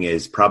the thing,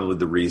 is probably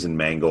the reason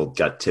Mangle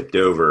got tipped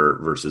over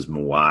versus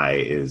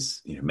Mawai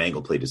is,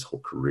 Mangle played his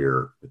whole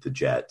career with the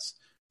Jets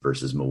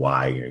versus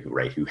Mawai,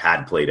 right, who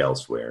had played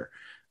elsewhere.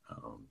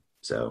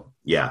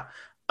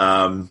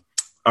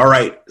 All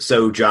right.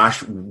 So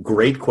Josh,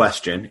 great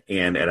question.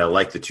 And I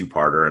like the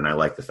 2-parter, and I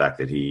like the fact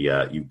that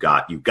you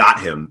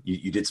got him.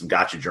 You did some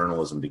gotcha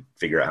journalism to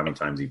figure out how many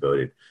times he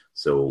voted.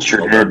 So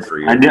sure well did. done for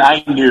you.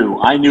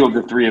 I knew of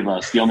the 3 of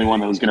us, the only one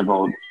that was going to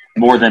vote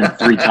more than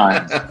 3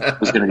 times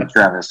was going to be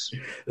Travis.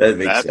 That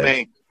makes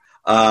sense.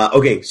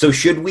 Okay. So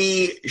should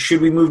we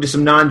move to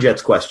some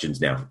non-Jets questions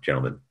now,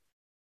 gentlemen?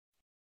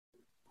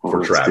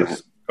 For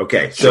Travis.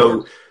 Okay.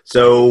 So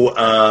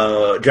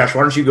Josh,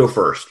 why don't you go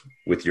first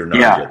with your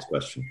non-Jets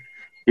question?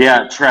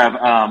 Yeah,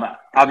 Trav.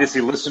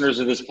 Obviously, listeners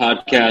of this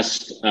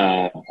podcast,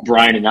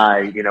 Brian and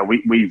I,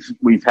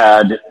 we've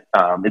had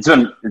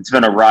it's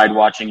been a ride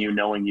watching you,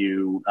 knowing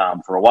you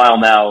for a while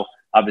now.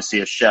 Obviously,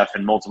 a chef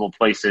in multiple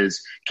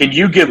places. Can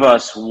you give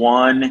us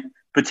one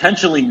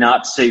potentially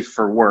not safe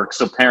for work?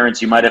 So,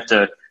 parents, you might have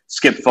to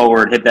skip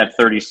forward, hit that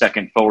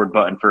 30-second forward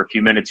button for a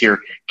few minutes here.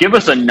 Give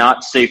us a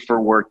not safe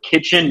for work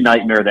kitchen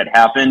nightmare that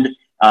happened,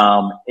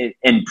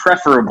 and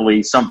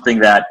preferably something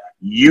that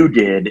you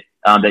did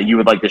that you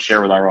would like to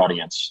share with our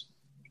audience.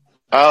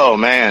 Oh,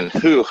 man.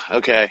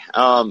 Okay.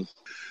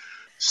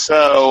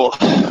 So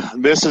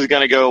this is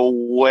going to go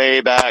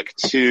way back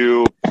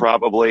to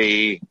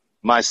probably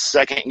my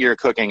second year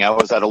cooking. I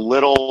was at a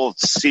little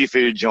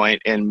seafood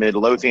joint in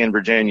Midlothian,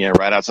 Virginia,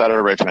 right outside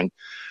of Richmond.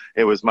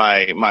 It was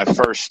my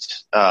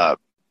first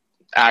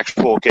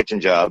actual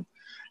kitchen job,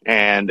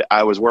 and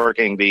I was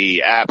working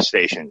the app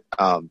station,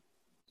 kind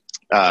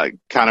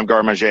of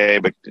garde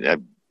manger, but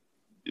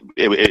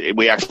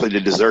we actually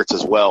did desserts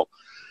as well.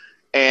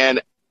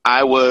 And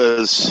I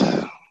was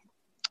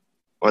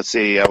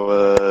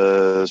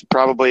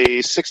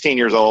probably 16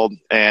 years old,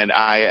 and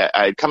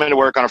I'd come into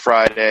work on a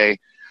Friday,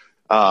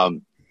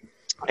 and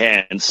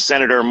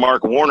Senator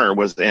Mark Warner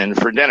was in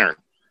for dinner.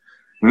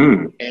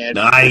 And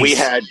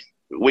nice.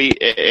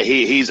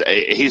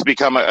 He's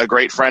become a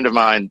great friend of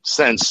mine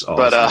since, awesome.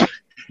 But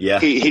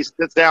he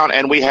sits down,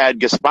 and we had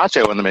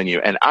gazpacho on the menu,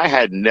 and I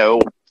had no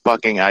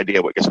fucking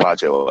idea what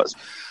gazpacho was.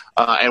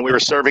 And we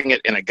were serving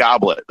it in a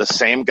goblet, the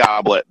same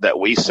goblet that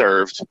we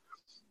served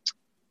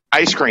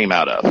ice cream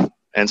out of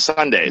and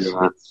sundaes.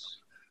 Yeah.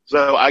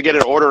 So I get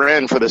an order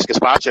in for this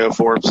gazpacho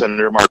for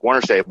Senator Mark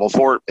Warner's table,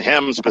 for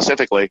him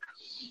specifically.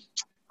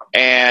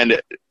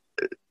 And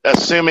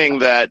assuming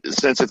that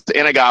since it's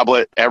in a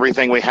goblet,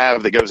 everything we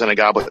have that goes in a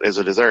goblet is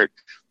a dessert,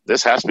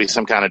 this has to be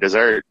some kind of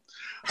dessert.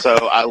 So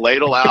I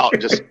ladle out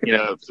just,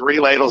 3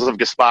 ladles of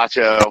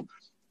gazpacho,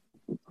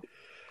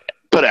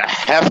 put a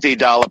hefty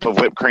dollop of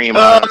whipped cream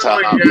on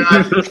top.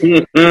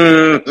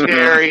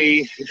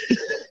 Cherry,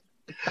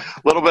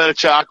 a little bit of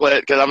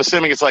chocolate, because I'm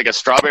assuming it's like a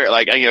strawberry,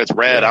 it's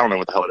red. I don't know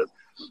what the hell it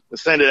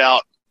is. Send it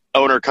out.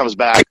 Owner comes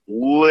back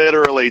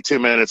literally 2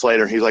 minutes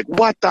later. He's like,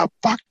 what the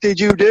fuck did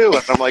you do?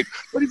 And I'm like,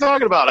 what are you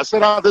talking about? I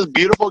sent out this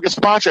beautiful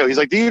gazpacho. He's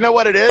like, do you know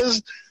what it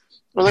is?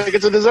 I was like,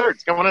 it's a dessert.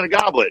 It's coming in a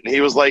goblet. And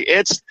he was like,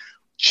 it's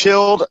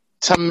chilled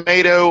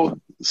tomato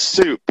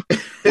soup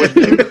with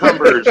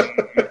cucumbers.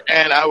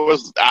 And I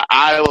was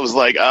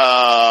like,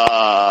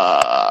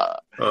 oh,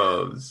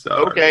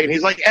 sorry. Okay. And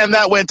he's like, and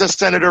that went to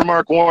Senator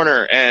Mark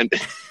Warner. And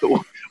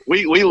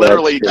We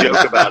literally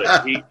joke about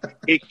it.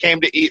 He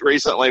came to eat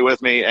recently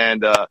with me,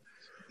 and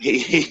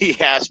he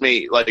asked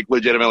me, like,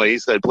 legitimately. He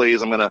said,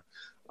 "Please, I'm gonna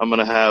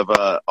have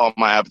all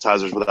my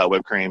appetizers without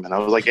whipped cream." And I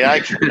was like, "Yeah, I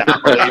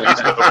cannot believe you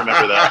still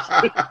remember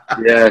that."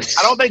 Yes.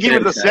 I don't think he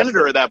was a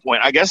senator at that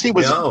point. I guess he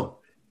was. No.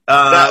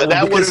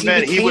 That would have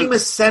been. He became a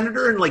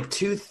senator in like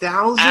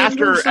 2000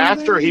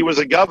 after he was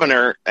a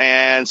governor,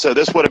 and so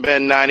this would have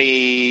been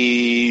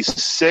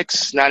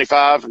 96,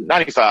 95.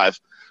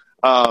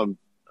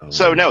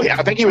 So no,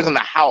 I think he was in the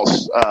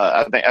House.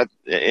 I think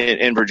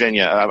in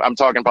Virginia. I'm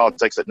talking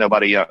politics that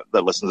nobody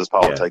that listens to this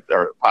politics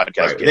or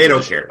podcast. Right. They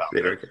don't care.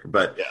 They don't care.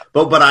 But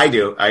I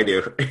do.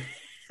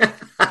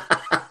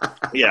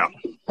 Yeah.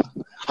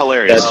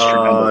 Hilarious.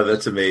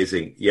 That's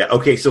amazing. Yeah.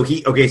 Okay. So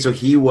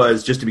he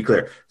was, just to be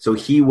clear, so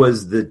he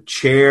was the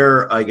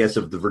chair, I guess,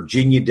 of the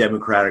Virginia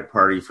Democratic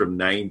Party from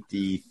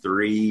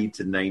 93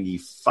 to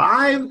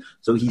 95.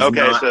 So he's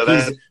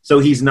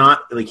he's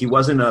not like, he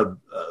wasn't a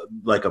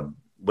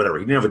whatever.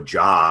 He didn't have a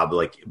job,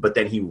 but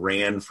then he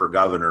ran for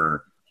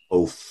governor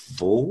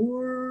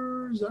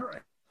 2004. Is that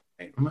right?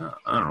 I don't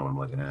know what I'm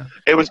looking at.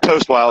 It was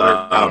post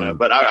Wilder. I don't know,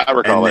 but I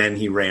recall it. And then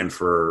he ran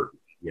for,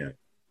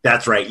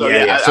 that's right. So,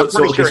 yeah. I'm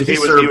pretty sure he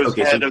was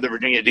head of the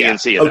Virginia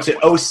DNC. Yeah.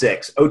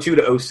 02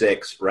 to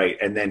 06, right?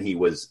 And then he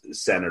was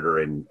senator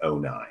in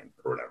 09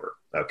 or whatever.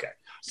 Okay.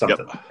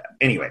 Something like that.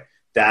 Anyway,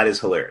 that is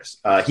hilarious.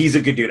 He's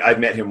a good dude. I've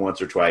met him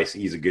once or twice.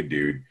 He's a good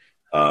dude.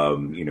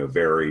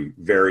 Very,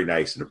 very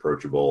nice and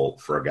approachable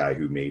for a guy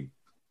who made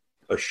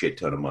a shit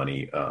ton of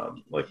money.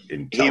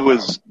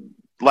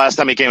 Last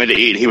time he came in to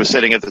eat, he was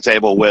sitting at the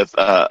table with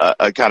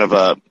a kind of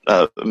a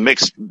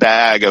mixed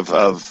bag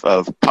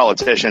of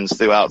politicians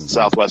throughout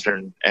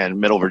southwestern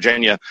and middle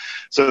Virginia.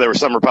 So there were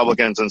some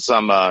Republicans and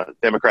some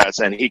Democrats,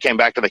 and he came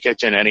back to the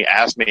kitchen and he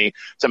asked me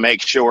to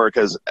make sure,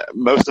 because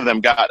most of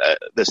them got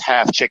this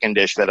half chicken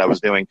dish that I was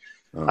doing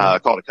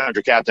called a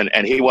country captain,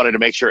 and he wanted to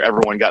make sure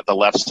everyone got the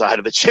left side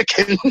of the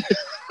chicken.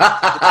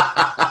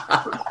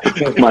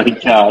 Oh my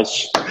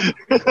gosh.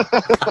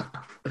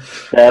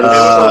 That is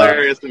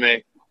hilarious to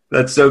me.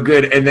 That's so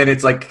good. And then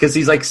it's like, because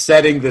he's like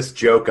setting this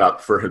joke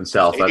up for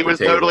himself. He was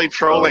totally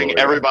trolling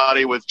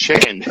everybody with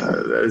chicken.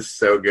 That is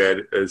so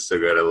good. It's so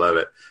good. I love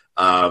it.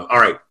 All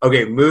right.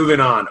 Okay. Moving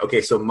on.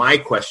 Okay. So my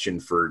question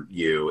for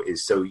you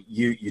is, so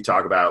you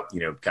talk about,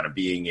 kind of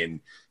being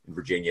in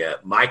Virginia.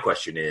 My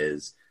question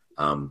is,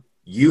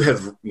 you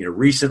have,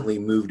 recently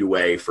moved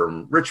away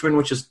from Richmond,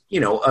 which is,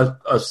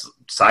 a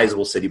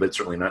sizable city, but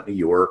certainly not New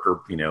York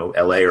or,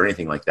 LA or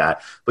anything like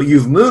that. But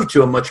you've moved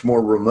to a much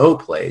more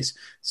remote place.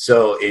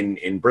 So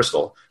in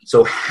Bristol.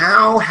 So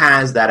how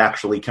has that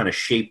actually kind of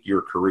shaped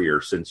your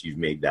career since you've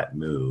made that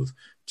move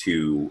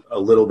to a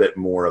little bit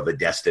more of a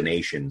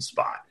destination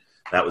spot?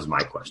 That was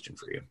my question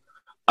for you.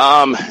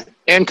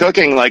 In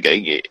cooking, like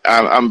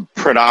I'm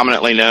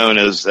predominantly known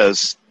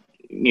as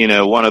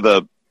one of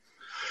the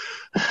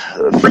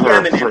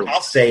preeminent,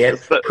 I'll say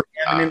it.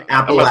 Preeminent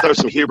I'm gonna throw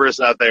some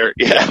hubris out there.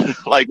 Yeah,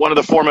 like one of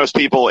the foremost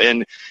people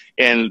in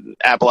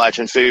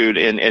Appalachian food,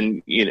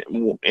 in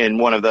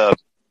one of the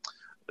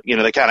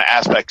the kind of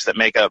aspects that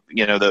make up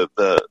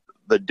the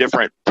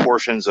different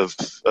portions of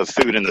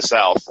food in the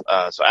South.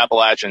 So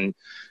Appalachian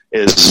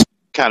is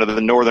kind of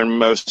the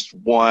northernmost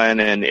one,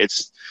 and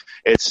it's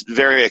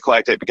very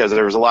eclectic because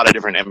there was a lot of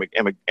different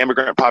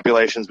immigrant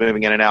populations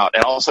moving in and out,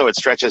 and also it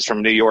stretches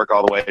from New York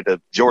all the way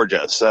to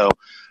Georgia. So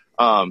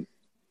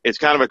it's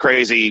kind of a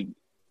crazy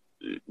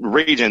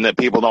region that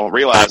people don't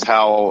realize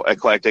how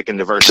eclectic and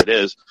diverse it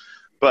is.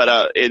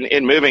 But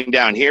in moving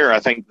down here, I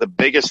think the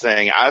biggest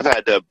thing, I've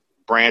had to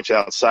branch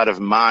outside of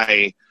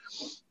my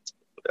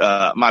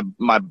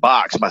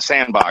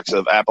sandbox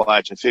of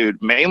Appalachian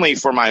food, mainly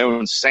for my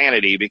own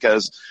sanity,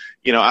 because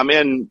I'm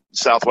in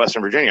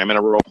southwestern Virginia. I'm in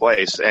a rural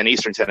place, and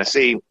eastern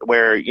Tennessee,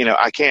 where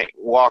I can't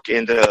walk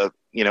into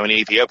an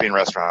Ethiopian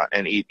restaurant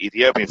and eat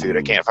Ethiopian food.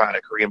 I can't find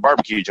a Korean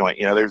barbecue joint.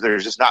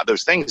 There's just not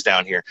those things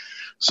down here.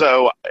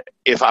 So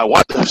if I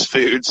want those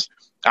foods,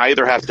 I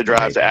either have to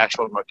drive to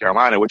Asheville, North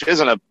Carolina, which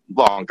isn't a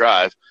long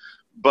drive.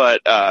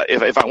 But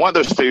if I want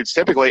those foods,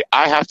 typically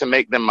I have to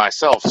make them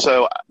myself.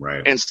 So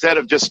instead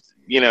of just,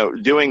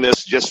 doing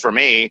this just for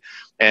me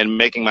and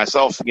making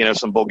myself,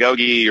 some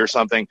bulgogi or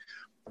something,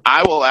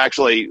 I will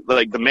actually,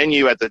 like the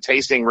menu at the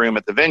tasting room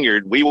at the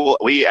vineyard,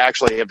 we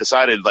actually have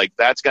decided, like,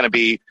 that's going to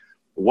be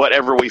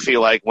whatever we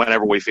feel like,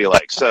 whenever we feel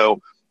like.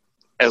 So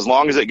as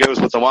long as it goes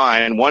with the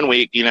wine, one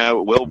week,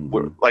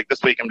 we're like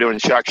this week I'm doing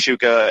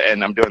shakshuka,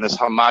 and I'm doing this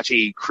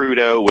hamachi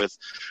crudo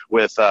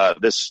with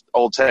this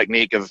old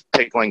technique of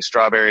pickling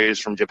strawberries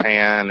from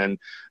Japan. And,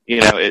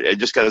 it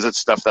just because it's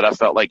stuff that I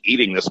felt like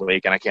eating this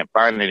week and I can't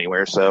find it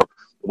anywhere. So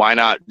why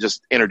not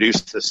just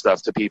introduce this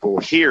stuff to people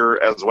here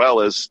as well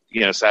as,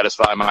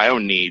 satisfy my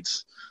own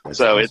needs. That's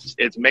so awesome.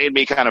 It's made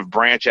me kind of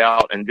branch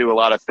out and do a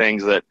lot of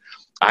things that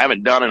I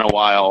haven't done in a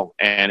while.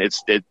 And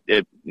it's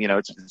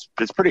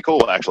pretty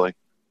cool, actually.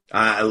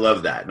 I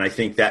love that, and I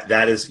think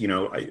that is,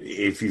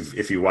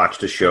 if you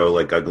watched a show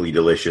like Ugly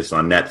Delicious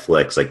on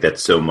Netflix, like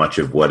that's so much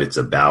of what it's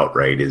about,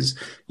 right? Is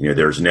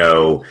there's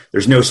no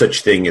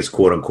such thing as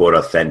quote unquote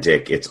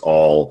authentic. It's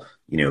all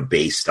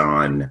based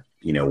on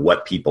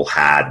what people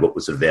had, what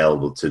was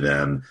available to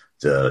them,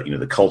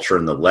 the culture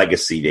and the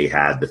legacy they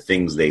had, the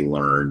things they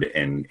learned,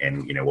 and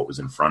what was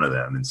in front of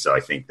them. And so I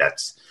think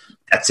that's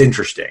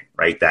interesting,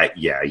 right? That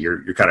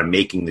you're kind of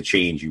making the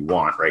change you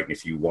want, right? And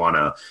if you want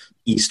a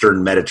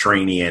Eastern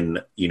Mediterranean,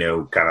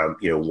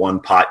 one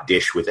pot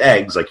dish with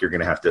eggs, like you're going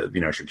to have to,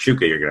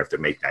 shakshuka, you're going to have to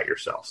make that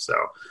yourself. So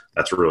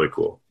that's really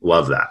cool.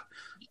 Love that.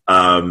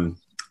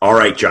 All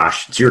right,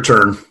 Josh, it's your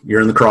turn.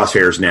 You're in the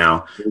crosshairs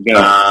now.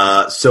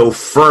 So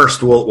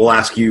first I'll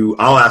ask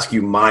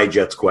you my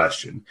Jets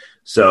question.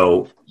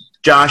 So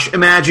Josh,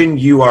 imagine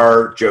you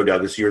are Joe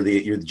Douglas. You're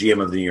the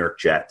GM of the New York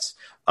Jets.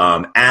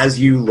 As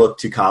you look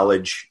to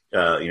college,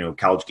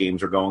 college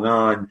games are going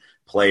on,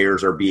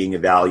 players are being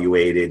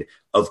evaluated.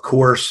 Of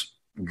course,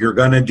 you're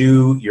going to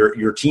do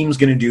your team's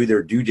going to do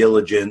their due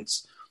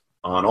diligence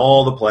on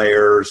all the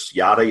players,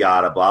 yada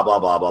yada, blah blah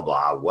blah blah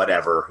blah,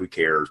 whatever. Who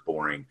cares?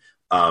 Boring.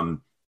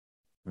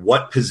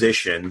 What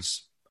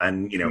positions?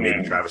 And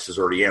maybe Travis has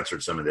already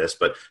answered some of this,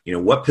 but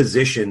what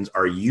positions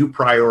are you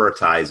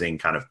prioritizing?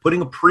 Kind of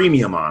putting a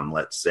premium on,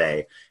 let's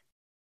say,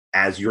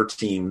 as your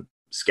team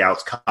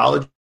scouts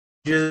colleges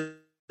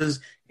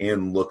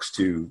and looks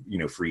to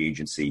free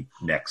agency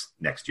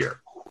next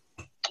year.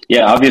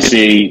 Yeah,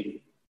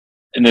 obviously.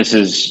 And this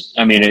is,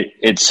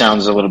 it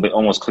sounds a little bit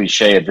almost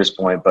cliche at this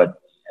point,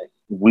 but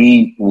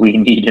we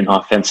need an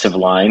offensive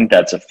line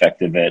that's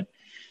effective at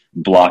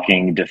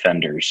blocking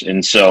defenders.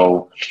 And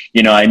so,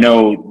 I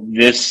know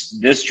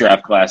this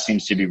draft class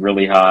seems to be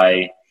really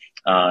high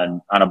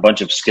on a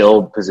bunch of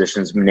skilled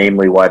positions,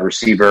 namely wide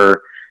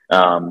receiver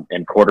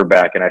and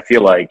quarterback. And I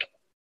feel like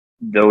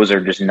those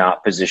are just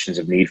not positions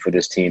of need for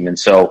this team. And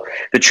so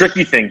the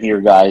tricky thing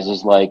here, guys,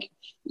 is like,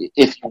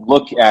 if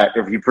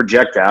you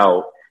project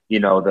out,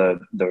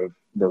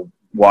 the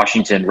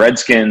Washington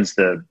Redskins,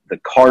 the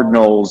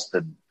Cardinals,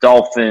 the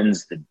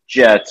Dolphins, the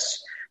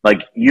Jets,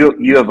 like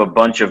you have a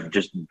bunch of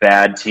just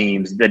bad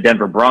teams. The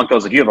Denver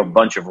Broncos, like you have a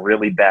bunch of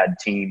really bad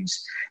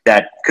teams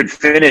that could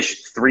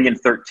finish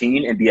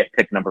 3-13 and be at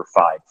pick number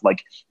 5.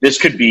 Like this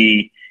could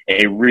be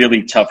a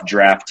really tough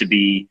draft to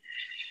be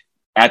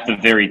at the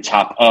very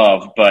top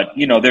of, but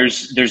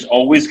there's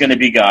always going to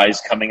be guys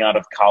coming out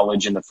of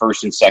college in the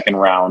first and second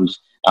round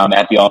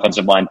at the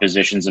offensive line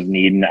positions of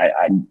need. And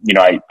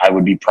I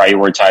would be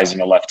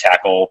prioritizing a left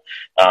tackle.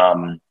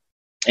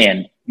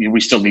 And we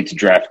still need to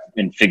draft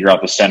and figure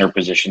out the center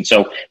position.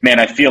 So, man,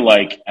 I feel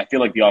like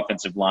the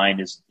offensive line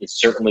is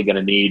certainly going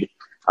to need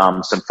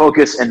some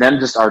focus, and then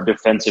just our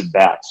defensive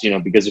backs,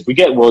 because if we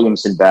get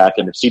Williamson back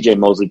and if CJ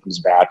Mosley comes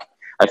back,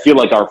 I feel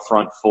like our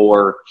front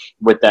four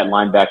with that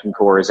linebacking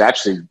core is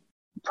actually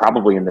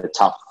probably in the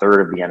top third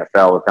of the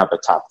NFL, if not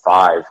the top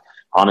 5,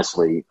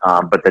 honestly.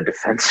 But the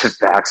defensive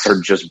backs are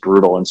just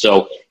brutal. And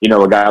so,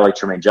 a guy like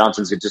Tremaine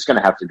Johnson's just going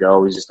to have to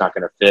go. He's just not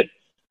going to fit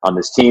on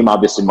this team.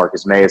 Obviously,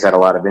 Marcus May has had a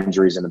lot of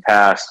injuries in the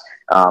past.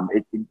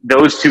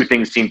 Those two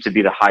things seem to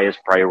be the highest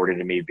priority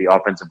to me, the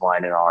offensive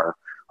line and our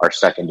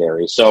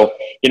secondary. So,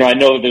 I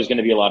know there's going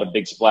to be a lot of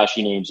big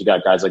splashy names. You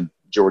got guys like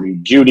Jordy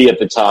Jeudy at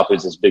the top,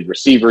 who's this big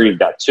receiver. You've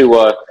got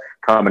Tua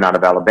coming out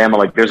of Alabama.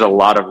 Like, there's a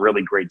lot of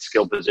really great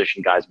skill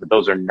position guys, but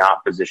those are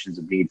not positions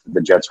of need for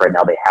the Jets right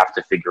now. They have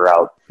to figure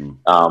out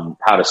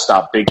how to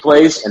stop big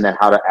plays and then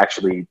how to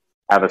actually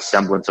have a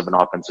semblance of an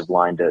offensive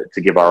line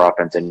to give our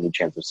offense any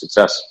chance of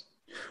success.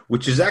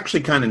 Which is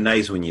actually kind of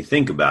nice when you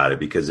think about it,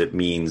 because it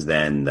means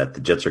then that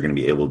the Jets are going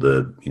to be able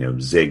to,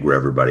 zig where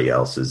everybody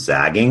else is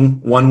zagging,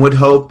 one would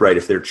hope, right?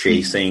 If they're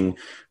chasing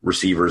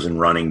receivers and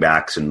running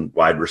backs and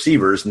wide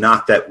receivers,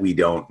 not that we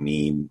don't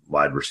need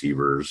wide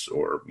receivers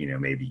or,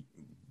 maybe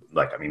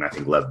I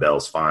think Lev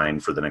Bell's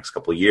fine for the next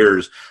couple of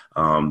years.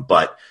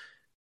 But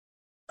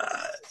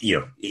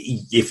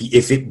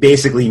if it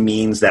basically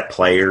means that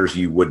players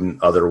you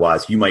wouldn't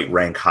otherwise, you might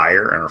rank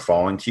higher and are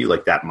falling to you,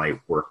 like that might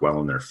work well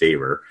in their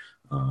favor.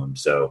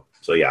 So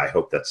I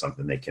hope that's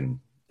something they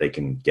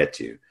can get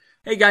to.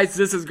 Hey guys,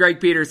 this is Greg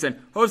Peterson,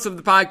 host of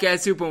the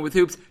podcast Hoopin' with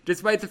Hoops.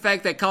 Despite the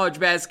fact that college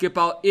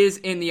basketball is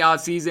in the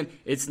off season,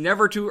 it's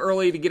never too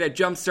early to get a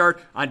jump start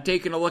on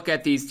taking a look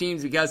at these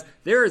teams, because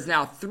there is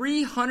now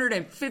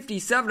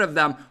 357 of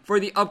them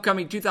for the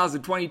upcoming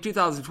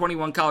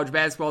 2020-2021 college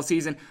basketball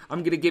season.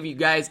 I'm going to give you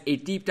guys a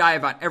deep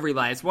dive on every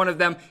last one of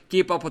them,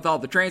 keep up with all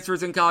the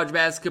transfers in college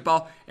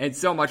basketball, and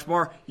so much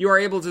more. You are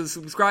able to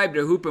subscribe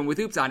to Hoopin' with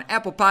Hoops on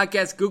Apple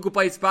Podcasts, Google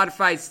Play,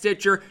 Spotify,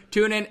 Stitcher,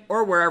 TuneIn,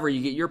 or wherever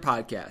you get your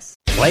podcasts.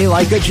 Play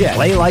like a Jet.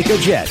 Play like a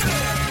Jet.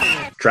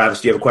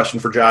 Travis, do you have a question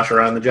for Josh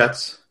around the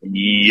Jets?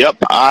 Yep.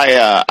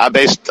 I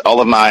based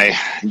all of my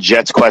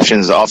Jets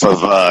questions off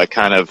of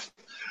kind of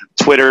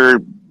Twitter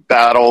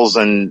battles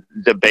and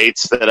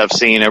debates that I've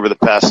seen over the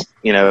past,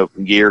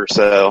 year or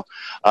so.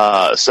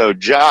 So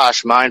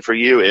Josh, mine for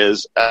you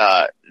is,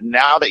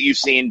 now that you've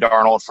seen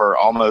Darnold for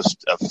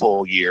almost a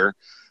full year,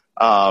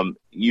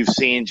 you've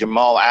seen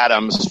Jamal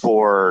Adams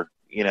for,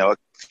 a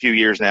few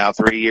years now,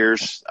 3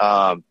 years,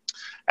 and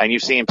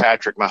you've seen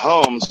Patrick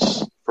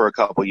Mahomes for a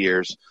couple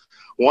years.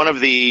 One of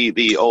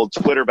the old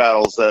Twitter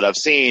battles that I've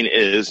seen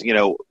is,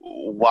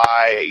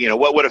 why,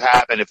 what would have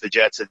happened if the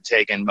Jets had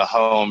taken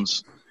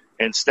Mahomes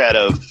instead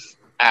of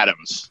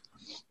Adams?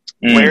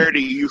 Where do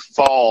you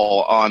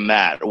fall on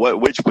that?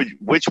 Which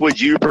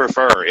would you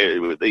prefer?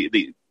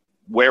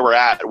 Where we're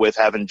at with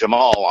having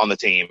Jamal on the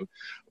team,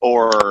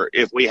 or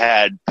if we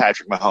had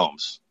Patrick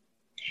Mahomes?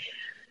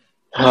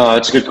 Oh,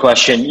 that's a good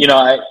question.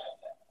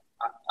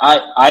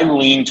 I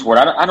lean toward.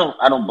 I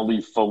don't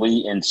believe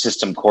fully in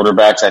system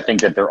quarterbacks. I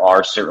think that there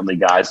are certainly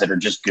guys that are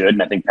just good,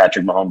 and I think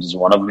Patrick Mahomes is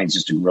one of them. He's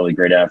just a really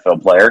great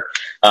NFL player.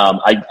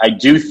 I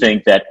do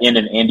think that in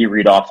an Andy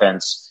Reid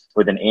offense,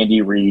 with an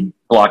Andy Reid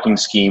blocking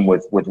scheme,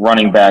 with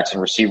running backs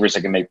and receivers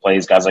that can make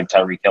plays, guys like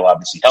Tyreek Hill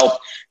obviously help.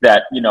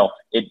 That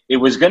it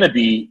was going to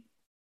be,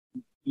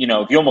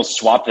 if you almost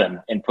swapped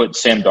them and put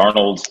Sam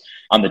Darnold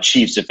on the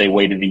Chiefs if they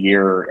waited a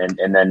year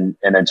and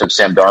then took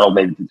Sam Darnold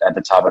maybe at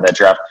the top of that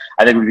draft,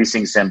 I think we'd be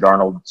seeing Sam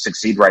Darnold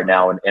succeed right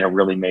now in a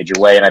really major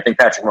way. And I think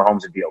Patrick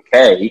Mahomes would be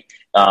okay.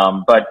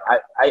 But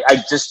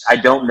I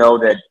don't know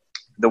that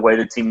the way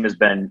the team has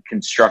been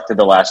constructed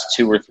the last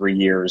 2 or 3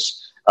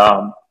 years,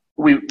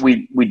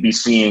 we'd be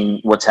seeing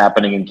what's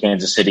happening in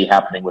Kansas City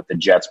happening with the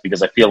Jets,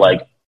 because I feel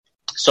like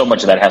so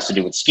much of that has to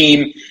do with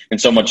scheme and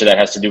so much of that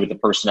has to do with the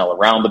personnel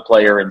around the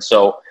player. And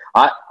so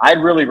I'd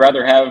really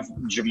rather have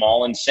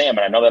Jamal and Sam.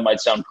 And I know that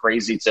might sound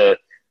crazy to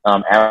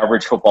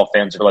average football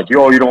fans who are like, you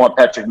don't want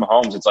Patrick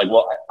Mahomes. It's like,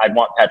 well, I'd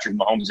want Patrick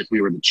Mahomes if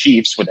we were the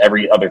Chiefs with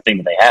every other thing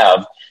that they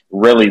have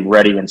really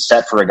ready and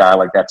set for a guy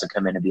like that to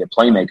come in and be a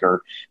playmaker.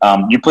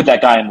 You put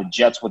that guy in the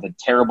Jets with a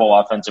terrible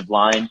offensive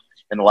line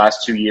in the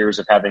last 2 years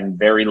of having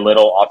very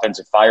little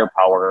offensive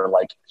firepower,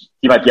 like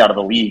he might be out of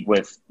the league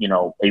with,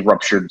 a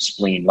ruptured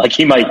spleen. Like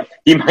he might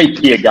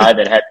be a guy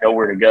that had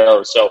nowhere to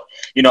go. So,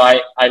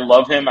 I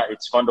love him.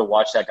 It's fun to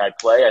watch that guy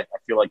play. I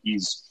feel like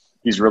he's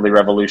really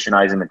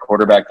revolutionizing the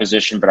quarterback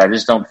position, but I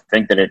just don't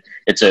think that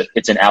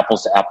it's an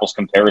apples to apples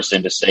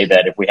comparison to say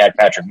that if we had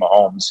Patrick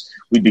Mahomes,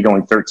 we'd be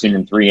going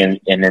 13-3 and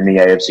in the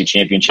AFC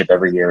Championship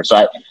every year.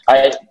 So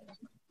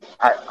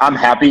I'm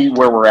happy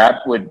where we're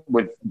at with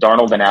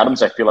Darnold and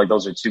Adams. I feel like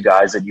those are two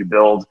guys that you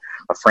build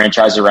a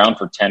franchise around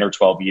for 10 or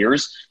 12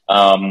 years.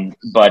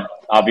 But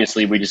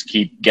obviously we just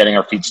keep getting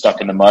our feet stuck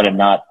in the mud and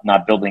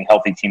not building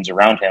healthy teams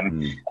around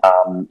him.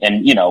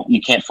 And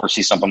you can't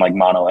foresee something like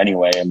mono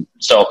anyway. And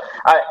so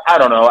I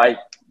don't know.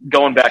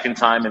 Going back in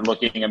time and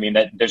looking,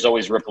 that there's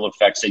always ripple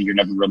effects that you're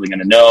never really going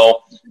to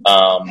know.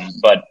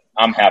 But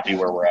I'm happy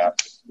where we're at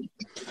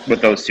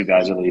with those two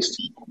guys, at least.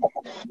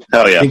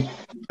 Hell yeah.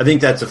 I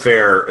think that's a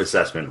fair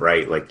assessment,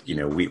 right? Like,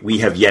 we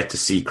have yet to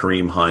see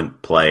Kareem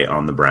Hunt play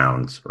on the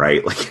Browns,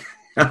 right? Like,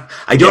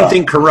 I don't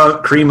think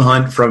Kareem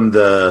Hunt from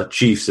the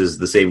Chiefs is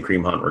the same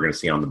Kareem Hunt we're going to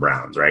see on the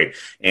Browns, right?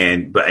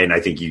 And I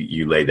think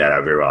you laid that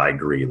out very well. I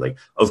agree. Like,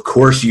 of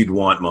course you'd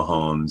want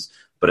Mahomes,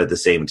 but at the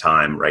same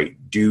time, right?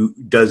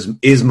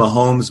 Is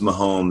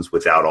Mahomes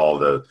without all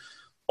the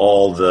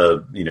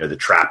the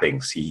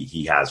trappings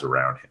he has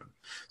around him?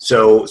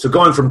 So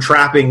going from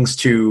trappings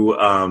to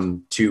a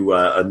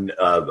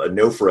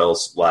no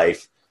frills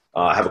life,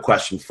 I have a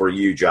question for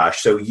you,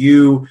 Josh. So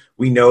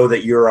we know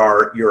that you're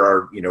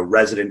our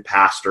resident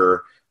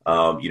pastor.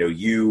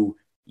 You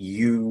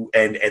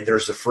and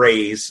there's a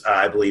phrase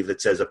I believe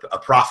that says a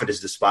prophet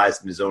is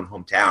despised in his own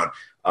hometown.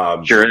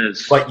 Sure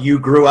is. But you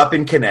grew up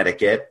in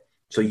Connecticut,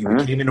 so you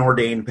became an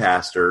ordained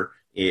pastor,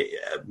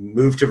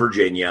 moved to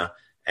Virginia,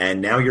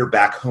 and now you're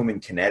back home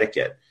in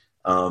Connecticut.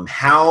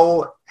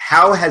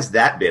 How has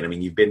that been?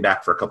 You've been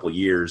back for a couple of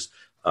years.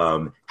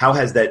 How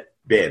has that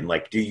been?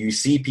 Like, do you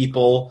see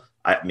people,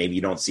 maybe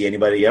you don't see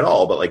anybody at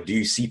all, but like, do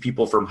you see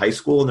people from high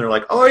school and they're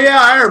like, oh yeah,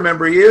 I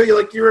remember you.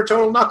 You're a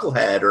total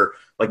knucklehead, or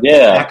like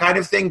that kind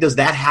of thing. Does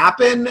that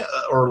happen?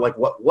 Or like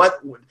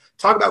what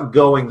talk about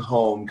going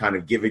home, kind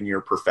of given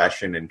your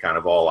profession and kind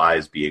of all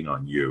eyes being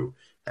on you.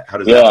 How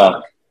does that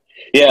work?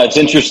 Yeah, it's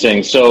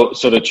interesting. So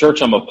the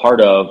church I'm a part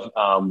of,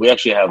 we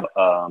actually have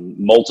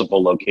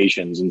multiple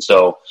locations, and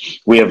so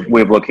we have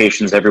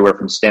locations everywhere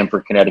from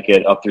Stamford,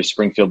 Connecticut, up through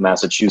Springfield,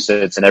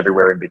 Massachusetts, and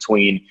everywhere in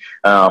between.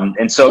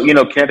 And so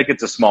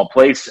Connecticut's a small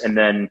place, and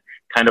then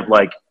kind of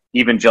like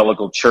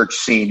evangelical church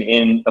scene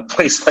in a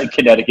place like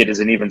Connecticut is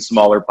an even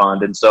smaller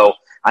pond. And so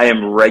I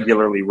am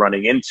regularly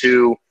running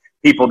into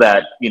people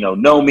that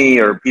know me,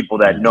 or people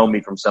that know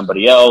me from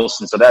somebody else,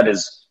 and so that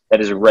is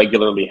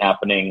regularly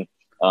happening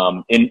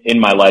in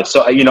my life.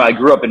 So, I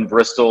grew up in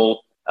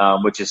Bristol,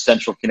 which is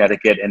central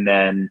Connecticut, and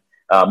then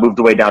moved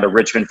away down to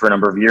Richmond for a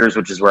number of years,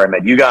 which is where I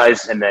met you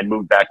guys, and then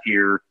moved back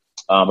here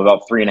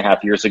about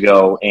 3.5 years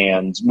ago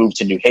and moved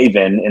to New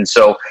Haven. And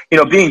so,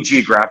 being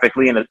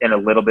geographically in a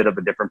little bit of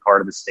a different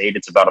part of the state,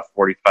 it's about a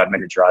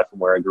 45-minute drive from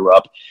where I grew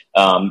up,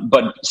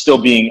 but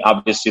still being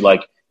obviously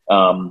like,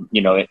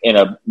 in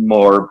a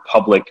more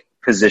public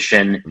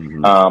position.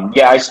 Mm-hmm.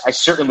 I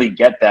certainly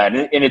get that.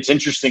 And it's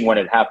interesting when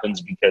it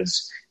happens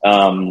because,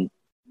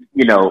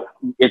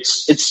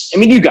 it's,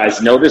 you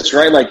guys know this,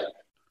 right? Like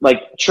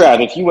like,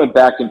 Trav, if you went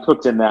back and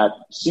cooked in that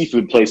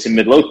seafood place in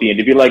Midlothian,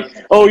 to be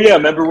like, oh yeah,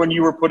 remember when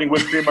you were putting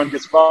whipped cream on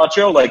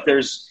gazpacho? Like,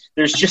 there's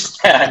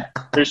just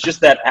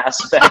that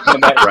aspect no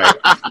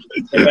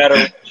matter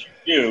what you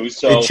do.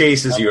 So it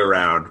chases you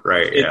around,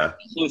 right? Yeah.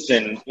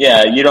 Listen,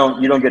 yeah, you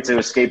don't get to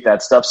escape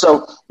that stuff.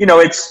 So, you know,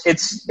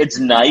 it's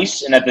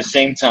nice, and at the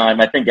same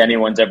time, I think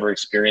anyone's ever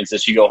experienced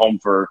this. You go home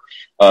for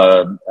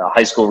a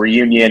high school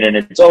reunion, and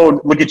it's, oh,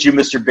 look at you,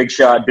 Mr. Big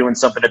Shot, doing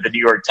something at the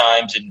New York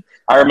Times. And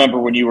I remember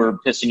when you were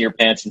pissing your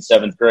pants in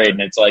 7th grade,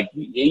 and it's like,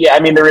 yeah, I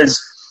mean, there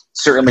is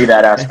certainly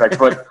that aspect,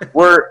 but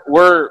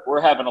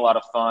we're having a lot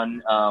of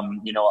fun.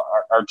 You know,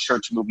 our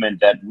church movement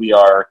that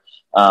we're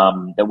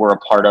a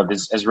part of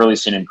has really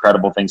seen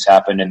incredible things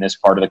happen in this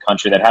part of the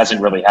country that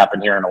hasn't really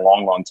happened here in a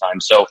long, long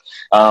time. So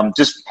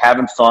just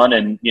having fun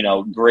and, you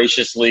know,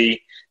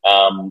 graciously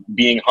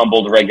being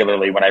humbled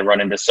regularly when I run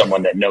into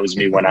someone that knows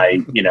me when I,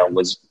 you know,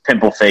 was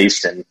pimple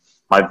faced and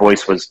my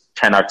voice was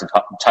 10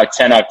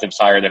 octaves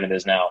higher than it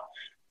is now.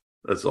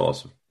 That's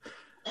awesome.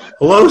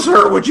 Hello,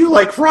 sir. Would you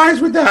like fries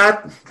with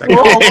that?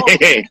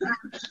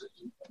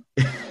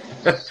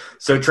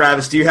 So,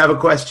 Travis, do you have a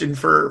question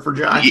for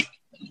Josh?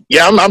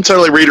 Yeah, I'm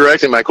totally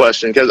redirecting my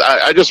question because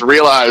I just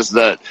realized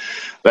that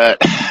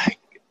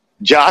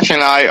Josh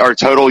and I are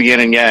total yin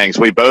and yangs.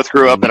 We both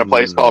grew up in a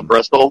place called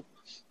Bristol.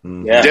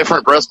 Yeah.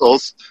 Different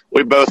Bristols.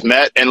 We both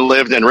met and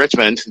lived in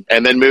Richmond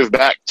and then moved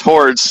back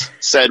towards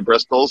said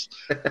Bristols.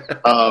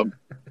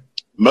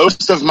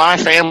 Most of my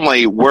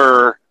family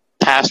were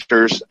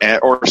pastors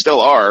or still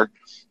are.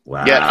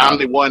 Wow. Yet I'm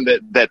the one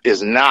that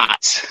is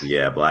not.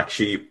 Yeah, black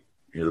sheep.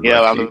 I'm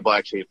the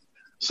black sheep.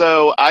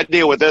 So I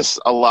deal with this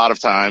a lot of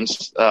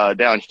times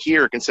down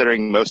here,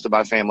 considering most of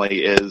my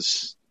family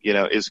is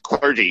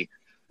clergy.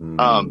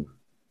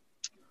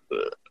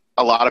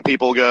 A lot of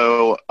people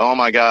go, "Oh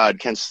my God,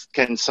 can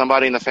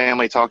somebody in the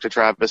family talk to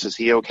Travis? Is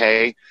he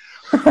okay?"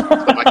 So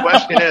my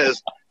question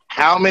is,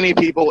 how many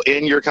people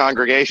in your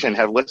congregation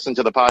have listened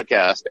to the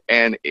podcast?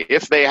 And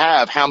if they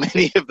have, how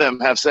many of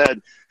them have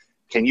said,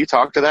 "Can you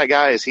talk to that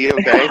guy? Is he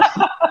okay?"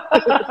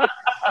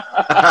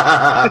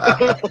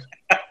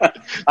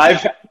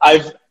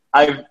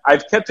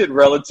 I've kept it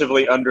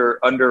relatively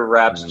under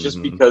wraps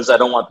just because I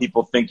don't want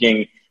people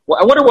thinking, well,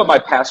 I wonder what my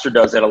pastor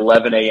does at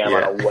 11 a.m.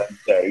 on a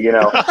Wednesday. You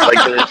know, like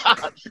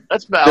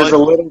that's valid. There's a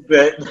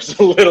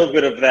little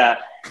bit of that.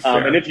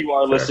 And if you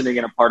are listening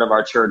in a part of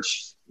our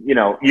church, you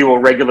know, you will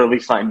regularly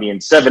find me in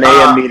 7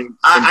 a.m. meetings.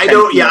 I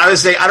don't. Yeah, I would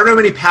say I don't know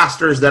many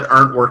pastors that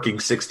aren't working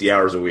 60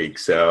 hours a week.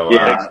 So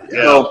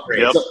so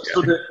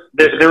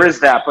there is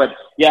that. But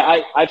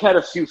yeah, I've had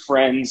a few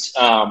friends,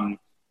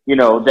 you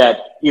know, that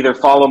either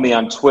follow me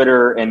on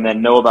Twitter and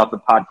then know about the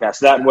podcast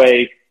that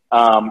way.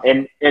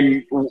 And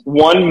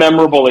one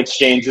memorable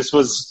exchange. This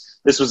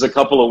was a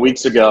couple of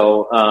weeks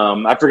ago.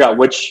 I forgot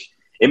which.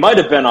 It might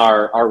have been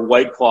our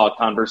White Claw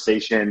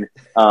conversation.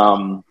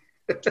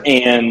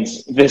 And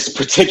this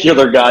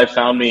particular guy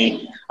found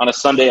me on a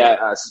Sunday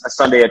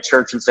at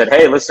church and said,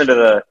 "Hey, listen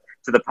to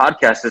the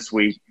podcast this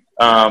week.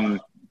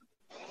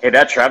 Hey,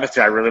 that Travis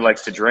guy really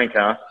likes to drink,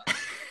 huh?"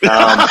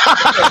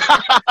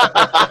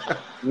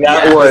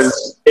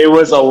 It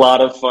was a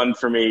lot of fun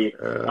for me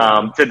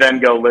to then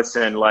go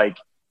listen. Like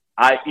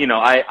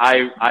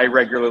I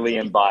regularly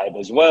imbibe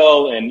as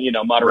well, and you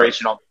know,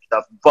 moderation, all that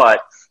stuff.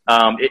 But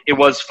it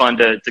was fun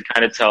to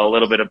kind of tell a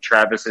little bit of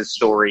Travis's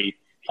story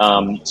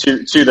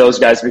to those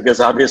guys, because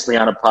obviously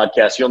on a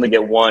podcast you only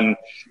get one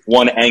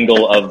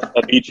angle of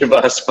each of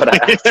us. But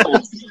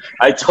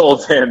I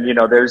told him, you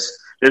know, there's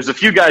a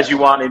few guys you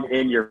want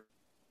in your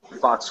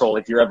foxhole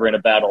if you're ever in a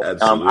battle.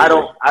 I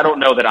don't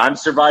know that I'm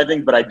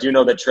surviving, but I do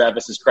know that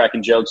Travis is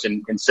cracking jokes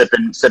and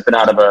sipping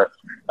out of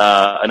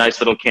a nice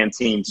little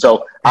canteen.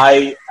 So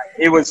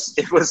it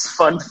was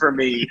fun for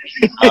me.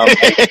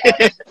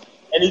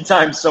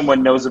 Anytime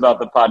someone knows about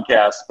the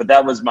podcast, but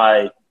that was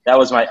my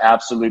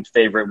absolute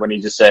favorite when he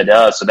just said,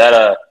 so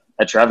that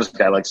Travis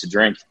guy likes to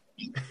drink.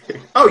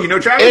 Oh, you know,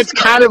 Travis?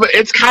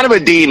 It's kind of a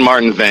Dean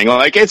Martin thing.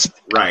 Like, it's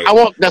right. I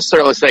won't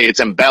necessarily say it's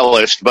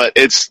embellished, but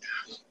it's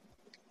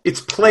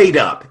played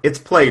up. It's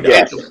played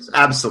up.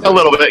 Absolutely. A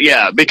little bit,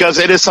 yeah, because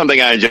it is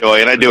something I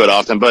enjoy, and I do it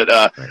often. But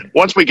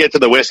once we get to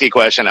the whiskey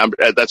question,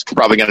 that's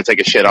probably going to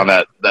take a shit on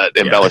that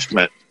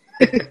embellishment.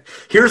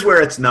 Here's where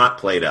it's not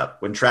played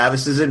up. When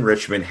Travis is in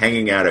Richmond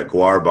hanging out at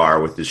Guar Bar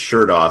with his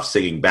shirt off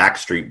singing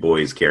Backstreet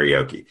Boys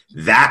karaoke.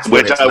 That's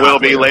when which I will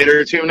be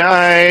later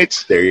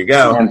tonight. There you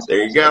go.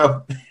 There you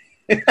go.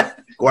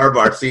 Guar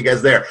Bar. See you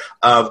guys there.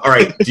 All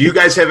right. Do you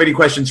guys have any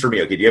questions for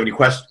me? Okay. Do you have any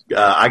questions?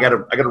 I gotta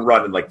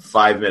run in like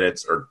 5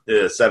 minutes or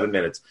 7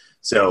 minutes.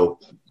 So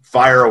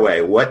fire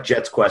away. What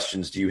Jets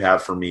questions do you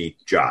have for me,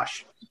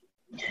 Josh?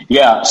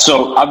 Yeah,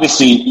 so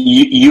obviously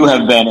you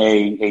have been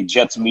a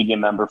Jets media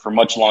member for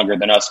much longer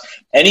than us.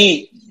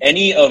 Is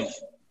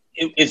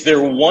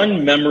there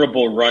one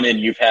memorable run-in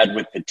you've had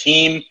with the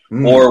team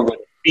or with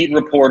a beat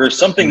reporter,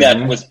 something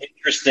that was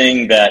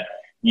interesting that,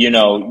 you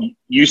know,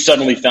 you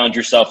suddenly found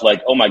yourself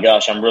like, oh my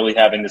gosh, I'm really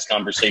having this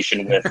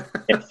conversation with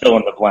and fill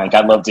in the blank.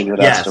 I'd love to hear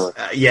that story.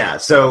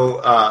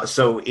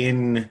 So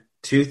in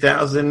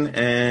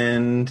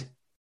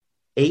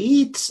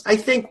 2008, I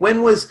think.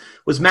 When was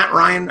Matt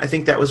Ryan? I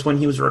think that was when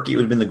he was rookie. It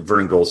would have been the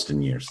Vernon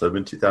Golston year. So it would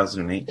have been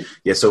 2008.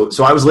 Yeah, so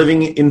I was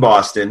living in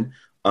Boston.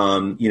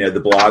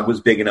 The blog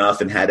was big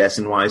enough and had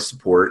SNY's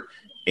support.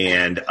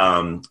 And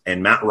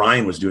Matt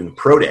Ryan was doing a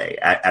pro day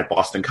at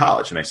Boston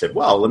College, and I said,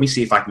 "Well, let me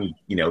see if I can,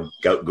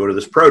 go to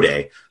this pro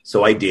day."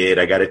 So I did.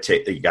 I got a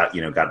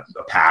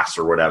pass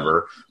or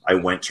whatever. I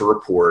went to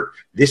report.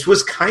 This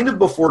was kind of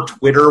before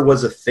Twitter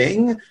was a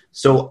thing.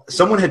 So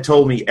someone had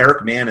told me,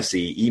 Eric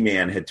Manesey,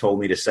 E-Man, had told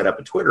me to set up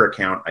a Twitter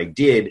account. I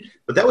did,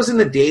 but that was in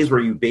the days where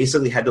you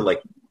basically had to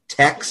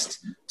text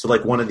to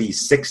one of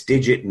these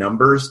 6-digit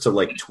numbers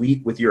to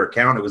tweet with your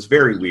account. It was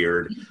very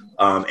weird.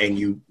 And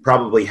you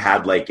probably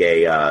had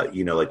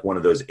one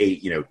of those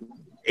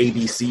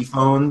ABC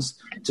phones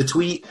to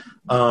tweet,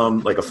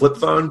 like a flip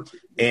phone.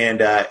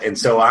 And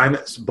so I'm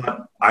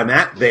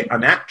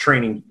at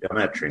training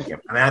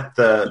camp. I'm at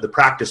the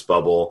practice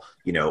bubble,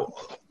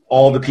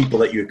 all the people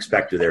that you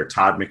expect are there.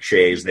 Todd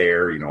McShay's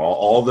there,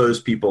 all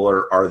those people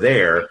are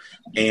there.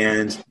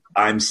 And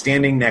I'm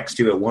standing next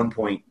to, at one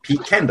point,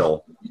 Pete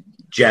Kendall,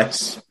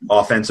 Jets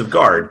offensive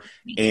guard,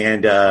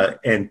 and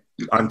I'm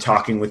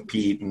talking with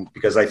Pete,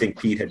 because I think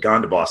Pete had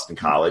gone to Boston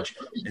College,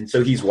 and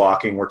so he's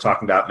walking. We're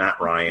talking about Matt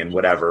Ryan,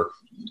 whatever,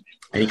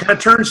 and he kind of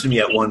turns to me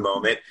at one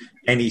moment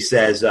and he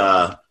says,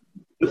 "Who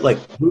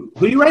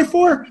do you write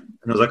for?" And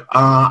I was like,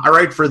 "I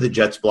write for the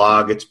Jets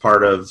blog. It's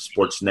part of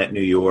Sportsnet New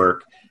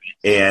York."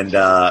 And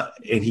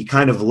he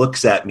kind of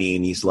looks at me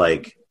and he's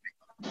like,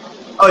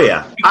 "Oh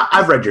yeah,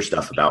 I've read your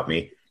stuff about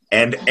me."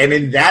 And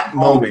in that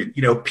moment,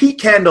 Pete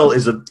Kendall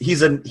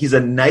he's a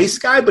nice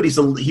guy, but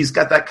he's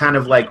got that kind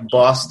of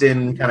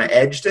Boston kind of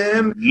edge to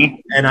him. Mm-hmm.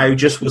 And I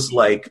just was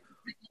like,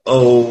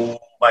 oh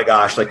my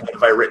gosh, what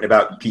have I written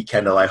about Pete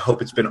Kendall? I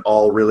hope it's been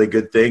all really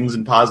good things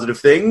and positive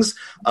things,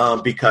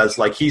 because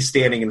he's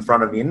standing in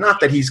front of me, and not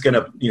that he's going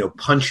to,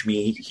 punch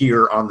me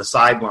here on the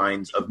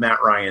sidelines of Matt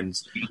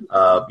Ryan's,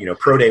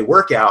 pro day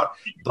workout.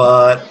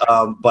 But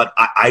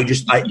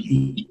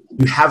you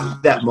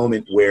have that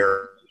moment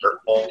where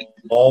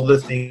all the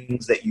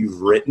things that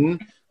you've written,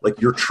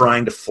 you're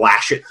trying to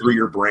flash it through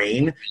your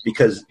brain,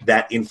 because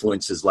that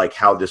influences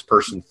how this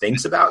person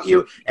thinks about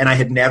you. And I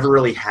had never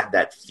really had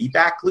that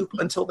feedback loop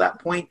until that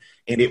point.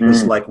 And it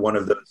was one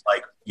of those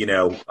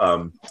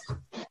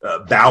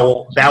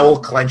bowel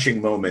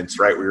clenching moments,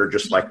 right? We were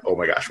just oh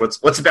my gosh,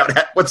 what's about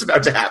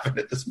to happen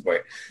at this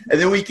point? And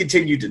then we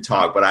continued to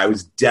talk, but I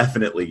was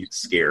definitely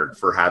scared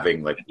for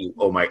having I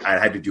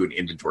had to do an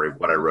inventory of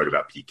what I wrote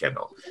about Pete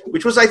Kendall,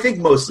 which was, I think,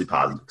 mostly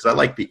positive, because I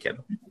like Pete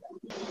Kendall.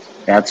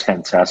 That's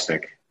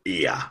fantastic.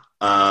 Yeah.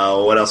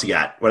 What else you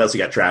got?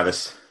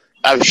 Travis?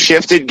 I've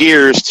shifted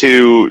gears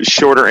to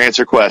shorter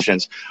answer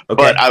questions,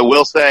 but I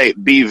will say,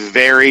 be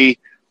very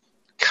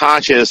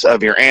conscious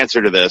of your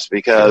answer to this,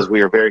 because we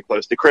are very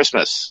close to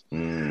Christmas.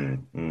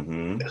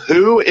 Mm-hmm.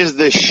 Who is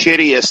the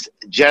shittiest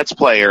Jets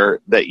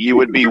player that you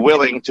would be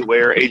willing to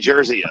wear a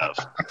jersey of?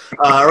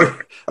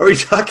 Are we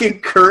talking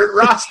current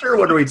roster?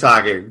 What are we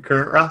talking?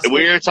 Current roster?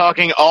 We are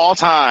talking all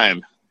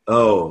time.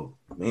 Oh,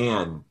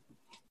 man.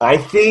 I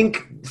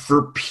think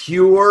for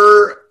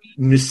pure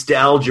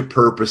nostalgia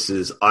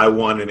purposes, I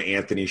want an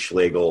Anthony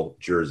Schlegel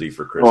jersey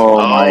for Christmas.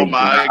 Oh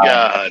my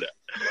God.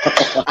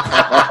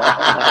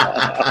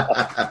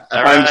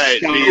 All right.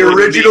 The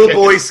original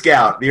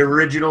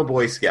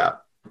Boy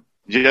Scout.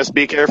 Just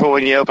be careful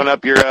when you open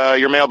up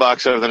your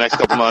mailbox over the next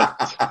couple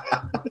months.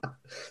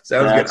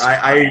 Sounds good.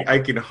 I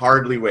can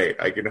hardly wait.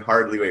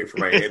 For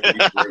my Anthony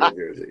Schlegel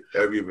jersey.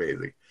 That would be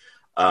amazing.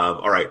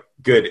 All right,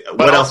 good.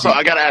 What else?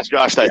 I got to ask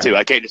Josh that too.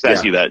 I can't just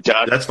ask you that,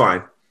 Josh. That's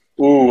fine.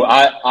 Ooh,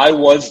 I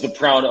was the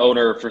proud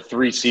owner for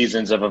 3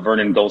 seasons of a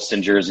Vernon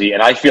Golston jersey,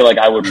 and I feel like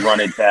I would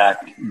run it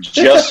back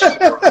just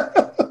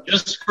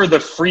for the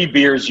free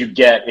beers you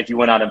get if you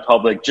went out in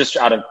public, just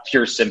out of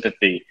pure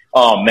sympathy.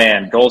 Oh,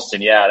 man,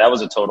 Golston, yeah, that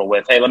was a total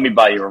whiff. Hey, let me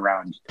buy you a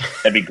round.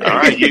 That'd be great. All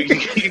right,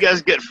 you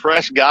guys get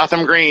fresh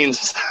Gotham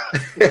greens.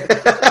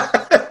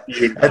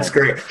 That's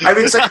great. I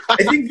mean,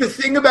 I think the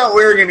thing about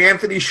wearing an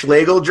Anthony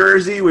Schlegel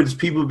jersey was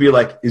people would be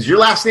like, "Is your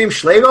last name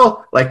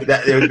Schlegel?" Like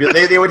that,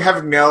 they would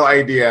have no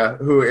idea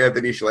who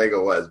Anthony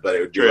Schlegel was, but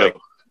it would be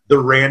the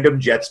random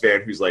Jets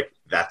fan who's like,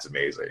 "That's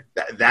amazing."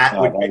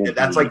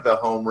 That's like the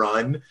home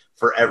run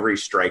for every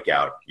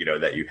strikeout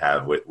that you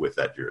have with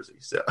that jersey.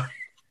 So,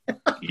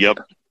 yep.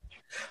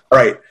 All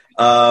right.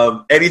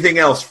 Anything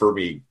else for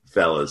me,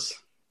 fellas?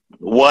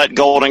 What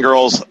Golden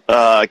Girls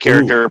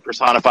character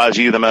personifies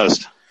you the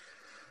most?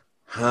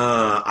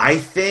 I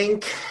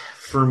think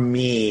for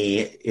me,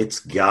 it's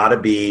got to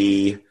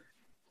be.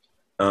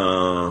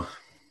 I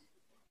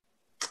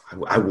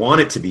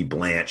want it to be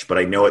Blanche, but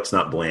I know it's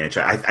not Blanche.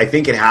 I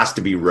think it has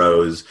to be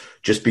Rose,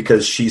 just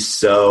because she's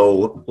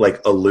so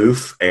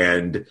aloof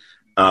and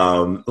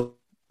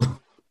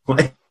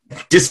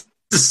just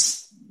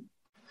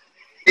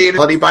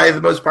funny by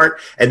the most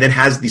part, and then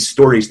has these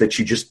stories that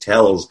she just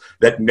tells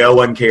that no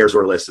one cares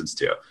or listens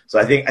to. So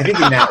I think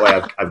in that way,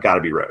 I've got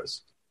to be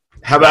Rose.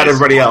 How about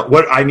everybody else?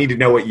 I need to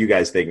know what you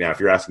guys think now. If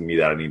you're asking me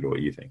that, I need to know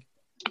what you think.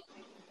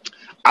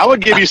 I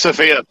would give you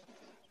Sophia.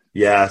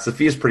 Yeah,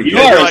 Sophia's pretty You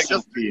good. are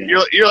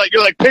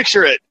You're like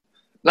picture it,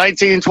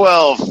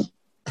 1912,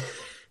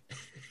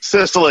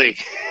 Sicily.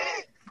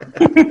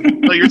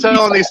 So you're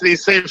telling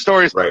these same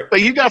stories, right?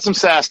 But you got some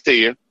sass to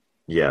you.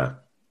 Yeah,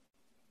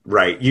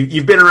 right.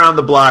 You've been around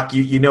the block.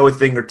 You know a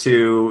thing or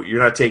two.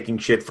 You're not taking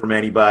shit from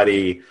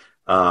anybody.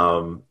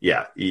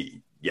 Yeah.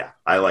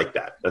 I like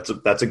that.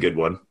 That's a good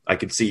one. I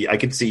could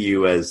see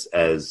you as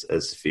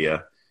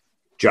Sophia.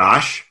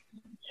 Josh,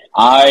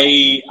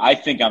 I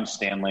think I'm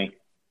Stanley.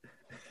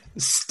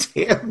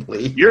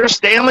 Stanley, you're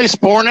Stanley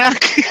Spornak.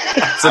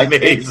 That's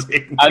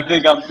amazing. I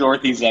think I'm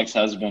Dorothy's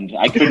ex-husband.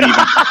 I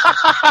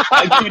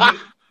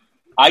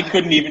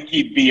couldn't even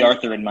keep B.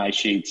 Arthur in my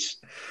sheets.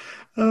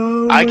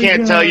 Oh, I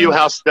can't tell you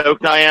how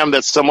stoked I am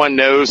that someone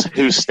knows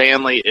who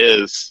Stanley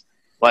is.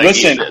 Like,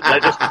 listen,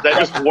 that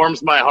just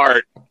warms my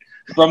heart.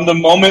 From the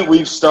moment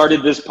we've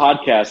started this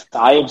podcast,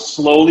 I have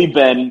slowly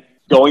been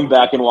going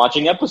back and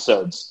watching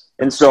episodes,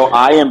 and so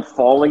I am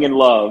falling in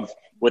love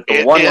with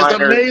the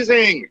one-liner. It's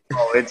amazing.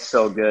 Oh, it's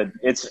so good.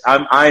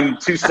 I'm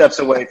 2 steps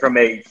away from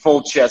a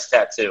full chest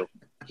tattoo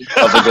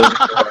of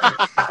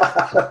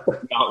the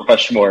Mount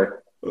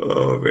Rushmore.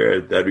 Oh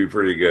man, that'd be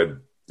pretty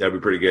good.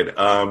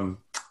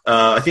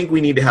 I think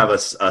we need to have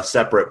a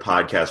separate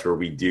podcast where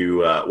we do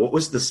what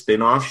was the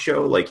spin-off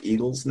show, like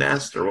Eagle's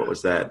Nest, or what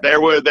was that?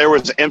 There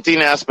was Empty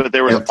Nest, but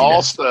there was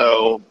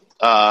also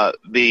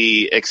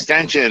the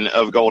extension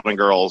of Golden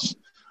Girls,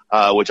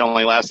 which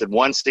only lasted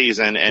 1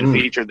 season and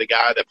featured the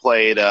guy that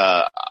played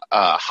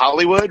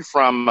Hollywood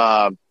from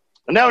no,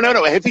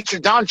 it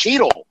featured Don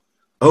Cheadle.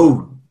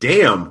 Oh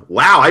damn!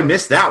 Wow, I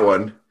missed that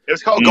one. It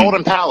was called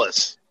Golden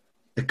Palace.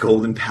 The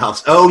Golden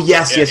Palace. Oh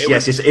yes.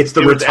 It's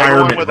the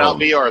retirement without home.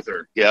 B.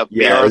 Arthur. Yep.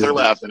 Yeah, B. Arthur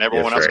left, and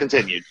everyone else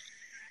continued.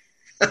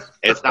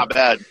 It's not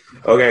bad.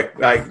 Okay,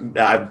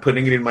 I'm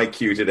putting it in my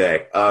queue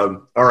today.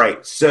 All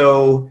right,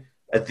 so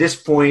at this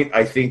point,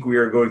 I think we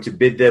are going to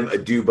bid them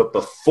adieu. But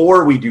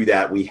before we do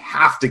that, we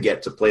have to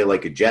get to Play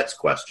Like a Jets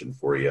question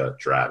for you,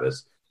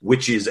 Travis,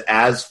 which is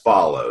as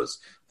follows.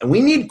 And we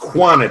need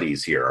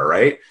quantities here, all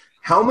right?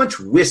 How much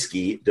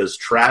whiskey does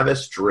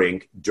Travis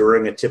drink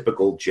during a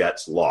typical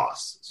Jets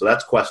loss? So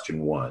that's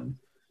question 1.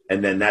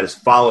 And then that is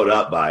followed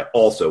up by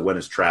also, when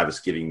is Travis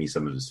giving me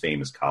some of his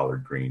famous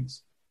collard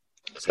greens?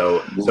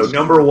 So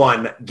number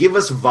 1, give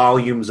us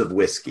volumes of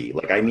whiskey.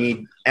 Like I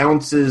need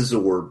ounces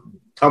or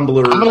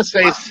tumblers. I'm going to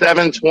say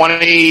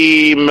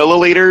 720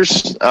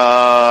 milliliters,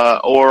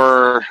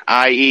 or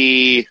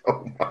i.e.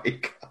 Oh my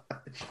God.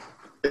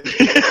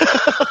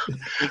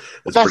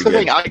 That's the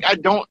thing.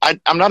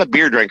 I'm not a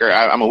beer drinker.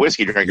 I'm a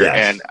whiskey drinker, yes.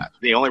 And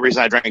the only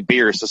reason I drink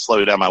beer is to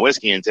slow down my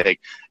whiskey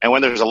intake. And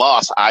when there's a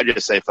loss, I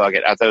just say fuck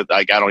it. I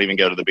don't even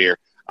go to the beer.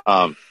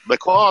 The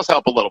claws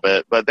help a little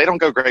bit, but they don't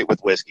go great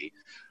with whiskey.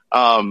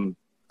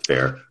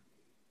 Fair.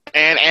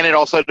 And it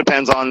also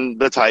depends on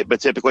the type.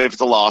 But typically, if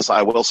it's a loss,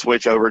 I will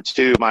switch over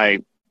to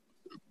my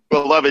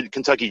beloved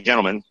Kentucky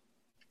Gentleman,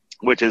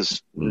 which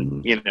is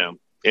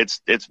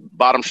it's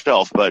bottom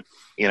shelf, but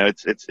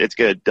it's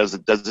good. Does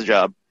the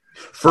job.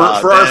 For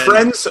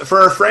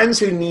our friends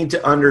who need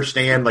to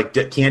understand, like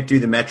can't do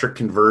the metric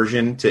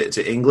conversion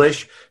to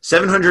English,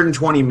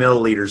 720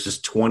 milliliters is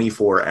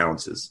 24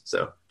 ounces.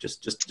 So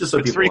just so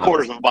it's people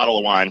 3/4 of a bottle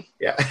of wine.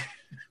 Yeah.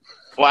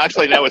 Well,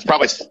 actually, no. It's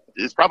probably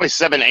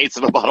 7/8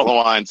 of a bottle of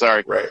wine.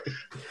 Sorry. Right.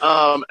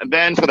 And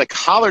then for the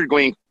collard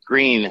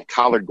green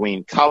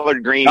question.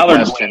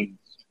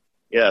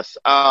 Yes.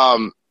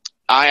 I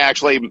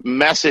actually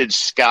messaged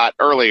Scott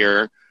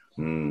earlier,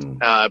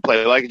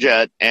 Play Like a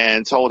Jet,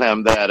 and told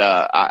him that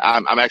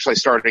I'm actually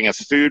starting a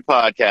food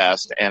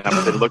podcast, and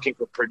I've been looking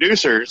for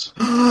producers,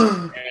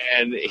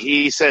 and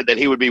he said that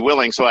he would be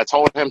willing, so I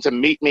told him to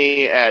meet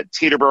me at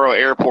Teterboro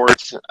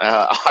Airport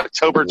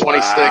October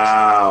 26th.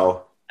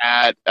 Wow.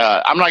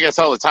 I'm not going to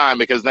tell the time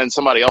because then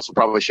somebody else will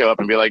probably show up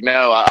and be like,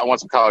 no, I want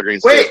some collard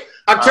greens. Wait,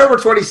 October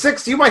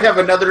 26th, you might have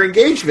another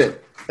engagement.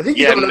 I think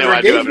you have another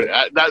engagement.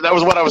 That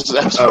was what I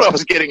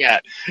was getting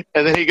at.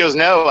 And then he goes,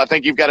 no, I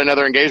think you've got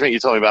another engagement you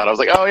told me about. I was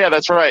like, oh, yeah,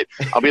 that's right.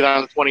 I'll be there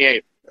on the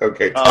 28th.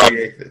 Okay,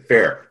 28th.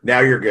 Fair.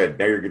 Now you're good.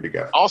 Now you're good to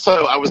go.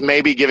 Also, I was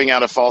maybe giving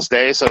out a false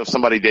day, so if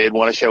somebody did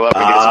want to show up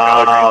and get some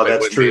collard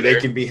greens, that's true. They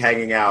can be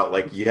hanging out.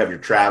 Like, you have your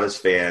Travis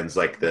fans,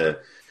 like the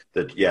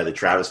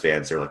Travis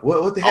fans. They're like,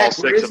 what the heck? All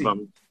 6 of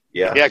them.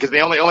 Yeah, because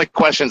the only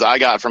questions I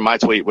got from my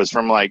tweet was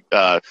from like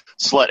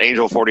Slut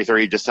Angel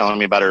 43 just telling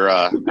me about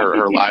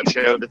her live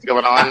show that's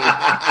going on.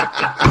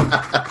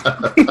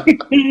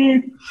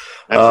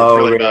 That's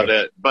really about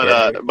it.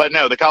 But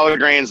no, the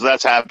collard greens,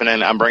 that's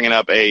happening. I'm bringing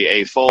up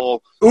a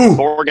full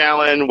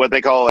 4-gallon, what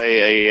they call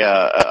a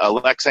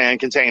Lexan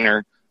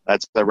container.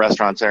 That's the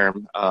restaurant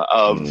term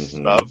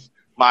of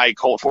my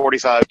Colt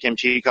 45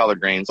 kimchi collard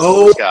greens.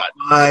 Oh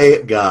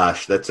my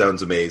gosh, that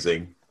sounds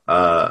amazing.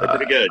 They're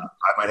pretty good.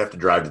 I might have to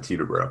drive to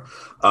Teterboro.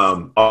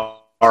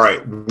 All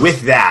right.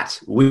 With that,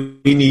 we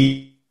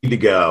need to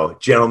go.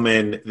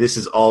 Gentlemen, this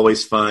is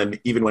always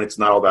fun. Even when it's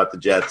not all about the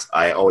Jets,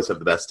 I always have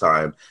the best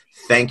time.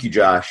 Thank you,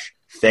 Josh.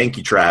 Thank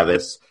you,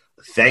 Travis.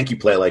 Thank you,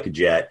 Play Like a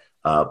Jet.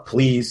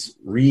 Please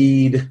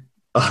read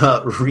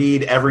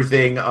Read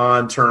everything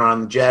on Turn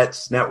On the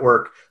Jets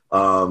Network.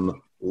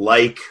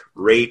 Like,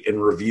 rate,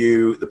 and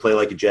review the Play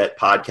Like a Jet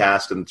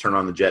podcast and the Turn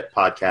On the Jet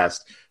podcast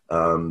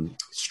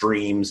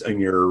streams on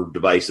your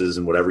devices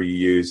and whatever you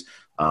use.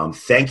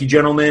 Thank you,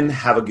 gentlemen.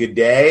 Have a good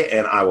day,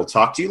 and I will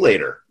talk to you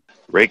later.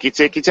 Reiki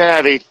Tiki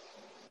Tavi.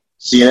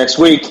 See you next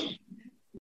week.